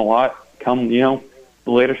 benefit them a lot come, the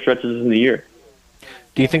later stretches in the year.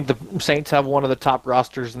 Do you think the Saints have one of the top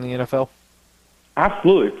rosters in the NFL?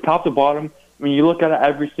 Absolutely. Top to bottom. You look at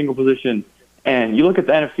every single position, and you look at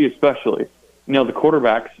the NFC especially. The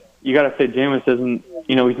quarterbacks, you got to say Jameis isn't,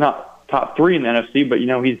 he's not top 3 in the NFC, but,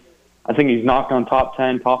 I think he's knocked on top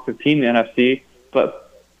 10, top 15 in the NFC.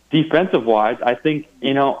 But defensive-wise, I think,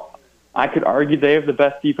 I could argue they have the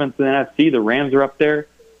best defense in the NFC. The Rams are up there.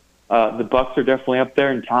 The Bucs are definitely up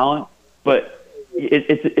there in talent. But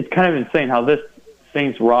it's kind of insane how this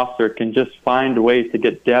Saints roster can just find ways to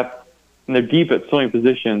get depth, and they're deep at so many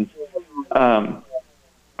positions. But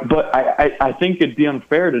I think it'd be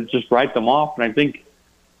unfair to just write them off, and I think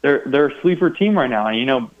they're a sleeper team right now.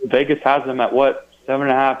 And, Vegas has them at,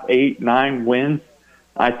 7.5, 8, 9 wins.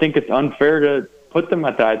 I think it's unfair to put them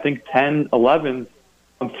at that. I think 10, 11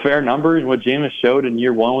 a fair number, and what Jameis showed in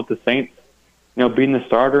year 1 with the Saints, being the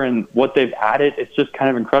starter and what they've added, it's just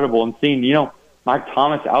kind of incredible. And seeing, Mike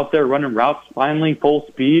Thomas out there running routes finally full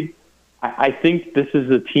speed, I think this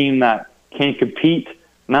is a team that can compete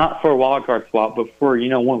not for a wild card spot, but for,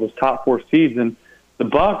 one of those top 4 seeds. And the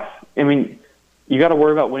Bucs, you got to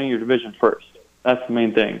worry about winning your division first. That's the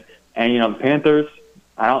main thing. And, the Panthers,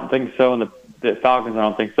 I don't think so, and the Falcons, I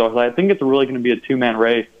don't think so. So I think it's really going to be a 2-man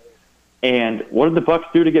race. And what did the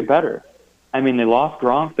Bucs do to get better? They lost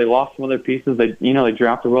Gronk. They lost some other pieces. They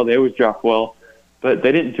drafted well. They always draft well. But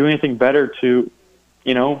they didn't do anything better to,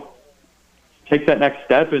 take that next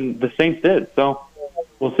step, and the Saints did. So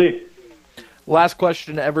we'll see. Last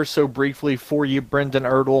question ever so briefly for you, Brendan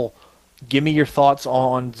Ertl. Give me your thoughts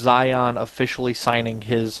on Zion officially signing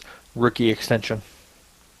his rookie extension.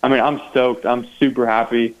 I'm stoked. I'm super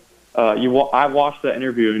happy. I watched that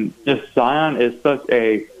interview, and just Zion is such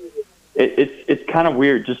a it's kind of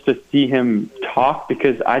weird just to see him talk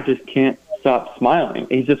because I just can't stop smiling.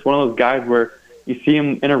 He's just one of those guys where you see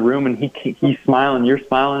him in a room and he's smiling, you're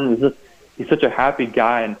smiling. He's such a happy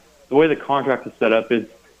guy, and the way the contract is set up is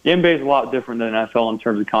the NBA is a lot different than NFL in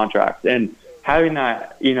terms of contracts. And having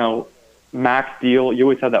that, max deal, you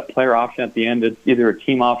always have that player option at the end. It's either a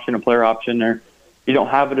team option, a player option, or you don't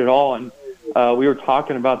have it at all. And we were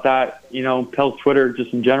talking about that, Pell's Twitter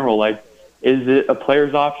just in general, like, is it a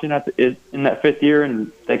player's option in that 5th year?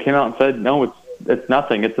 And they came out and said, no, it's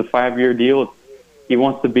nothing. It's a 5-year deal. He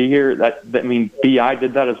wants to be here. BI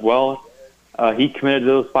did that as well. he committed to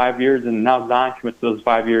those 5 years, and now Zion commits to those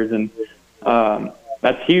 5 years, and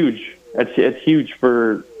that's huge. It's huge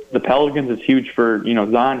for the Pelicans. It's huge for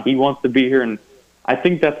Zion. He wants to be here, and I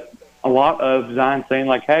think that's a lot of Zion saying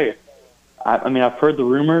like, "Hey, I mean, I've heard the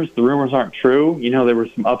rumors. The rumors aren't true. There were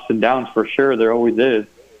some ups and downs for sure. There always is,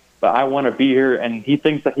 but I want to be here." And he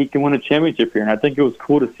thinks that he can win a championship here, and I think it was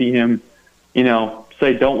cool to see him,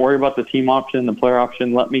 say, "Don't worry about the team option, the player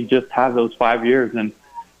option. Let me just have those 5 years." And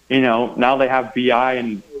now they have Bi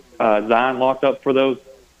and Zion locked up for those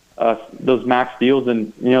max deals,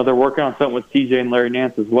 and they're working on something with CJ and Larry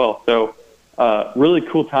Nance as well. So really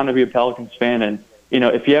cool time to be a Pelicans fan. And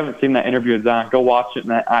if you haven't seen that interview with Zion, go watch it.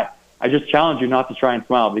 And I just challenge you not to try and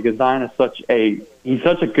smile, because Zion is he's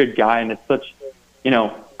such a good guy, and it's such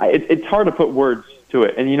it's hard to put words to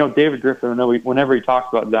it. And David Griffin, whenever he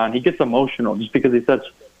talks about Zion, he gets emotional just because he's such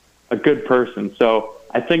a good person. So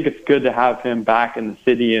I think it's good to have him back in the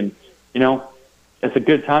city, and it's a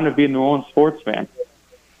good time to be a New Orleans sports fan.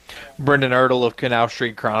 Brendan Ertl of Canal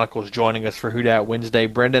Street Chronicles joining us for Who Dat Wednesday.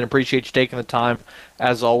 Brendan, appreciate you taking the time,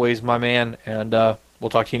 as always, my man, and we'll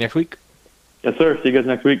talk to you next week. Yes, sir. See you guys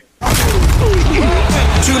next week.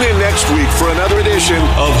 Tune in next week for another edition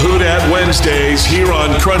of Who Dat Wednesdays here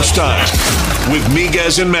on Crunch Time with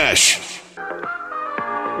Miguez and Mesh.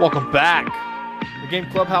 Welcome back. The Game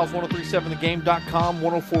Clubhouse, 1037thegame.com,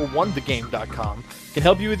 1041thegame.com can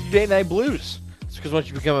help you with your day-night blues. It's because once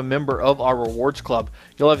you become a member of our rewards club,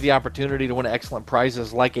 you'll have the opportunity to win excellent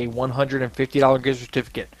prizes like a $150 gift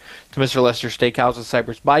certificate to Mr. Lester Steakhouse in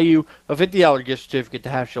Cypress Bayou, a $50 gift certificate to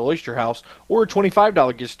Half Shell Oyster House, or a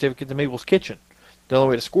 $25 gift certificate to Mabel's Kitchen. The only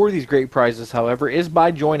way to score these great prizes, however, is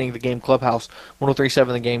by joining the Game Clubhouse,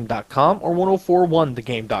 1037thegame.com or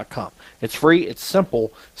 1041thegame.com. It's free. It's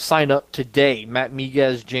simple. Sign up today. Matt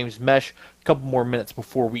Miguez, James Mesh, a couple more minutes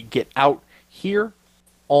before we get out here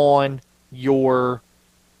on your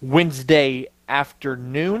Wednesday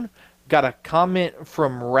afternoon. Got a comment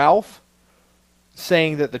from Ralph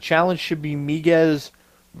saying that the challenge should be Miguez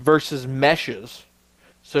versus Meshes.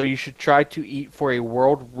 So you should try to eat for a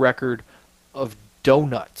world record of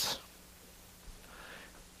donuts.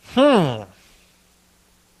 I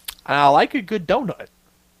like a good donut,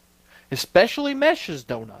 especially Meshes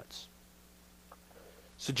donuts.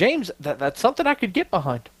 So James, that's something I could get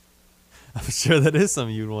behind. I'm sure that is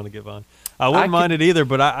something you'd want to get behind. I wouldn't mind it either,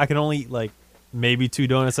 but I can only eat maybe 2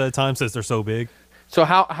 donuts at a time since they're so big. So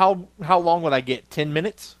how long would I get? 10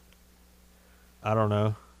 minutes? I don't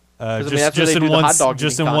know.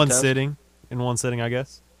 Just in one sitting. In one sitting, I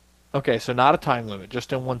guess. Okay, so not a time limit,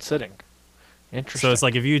 just in one sitting. Interesting. So it's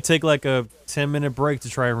like if you take a 10-minute break to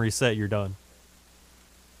try and reset, you're done.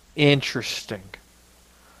 Interesting.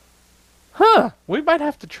 Huh. We might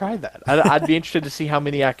have to try that. I'd be interested to see how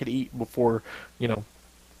many I could eat before,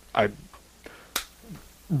 I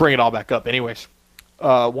bring it all back up. Anyways,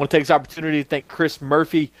 want to take this opportunity to thank Chris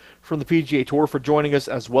Murphy from the PGA Tour for joining us,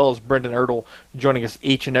 as well as Brendan Ertl joining us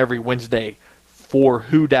each and every Wednesday for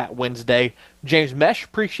Who Dat Wednesday. James Mesh,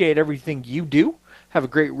 appreciate everything you do. Have a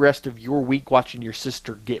great rest of your week watching your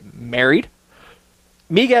sister get married.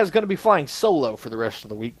 Miguez is going to be flying solo for the rest of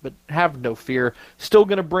the week, but have no fear. Still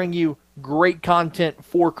going to bring you great content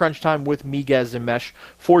for Crunch Time with Miguez and Mesh.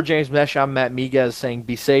 For James Mesh, I'm Matt Miguez saying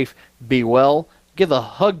be safe, be well. Give a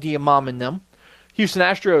hug to your mom and them. Houston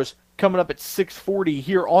Astros coming up at 6:40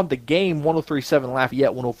 here on The Game, 103.7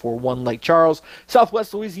 Lafayette, 104.1 Lake Charles,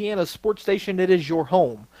 Southwest Louisiana's sports station. It is your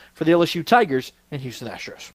home for the LSU Tigers and Houston Astros.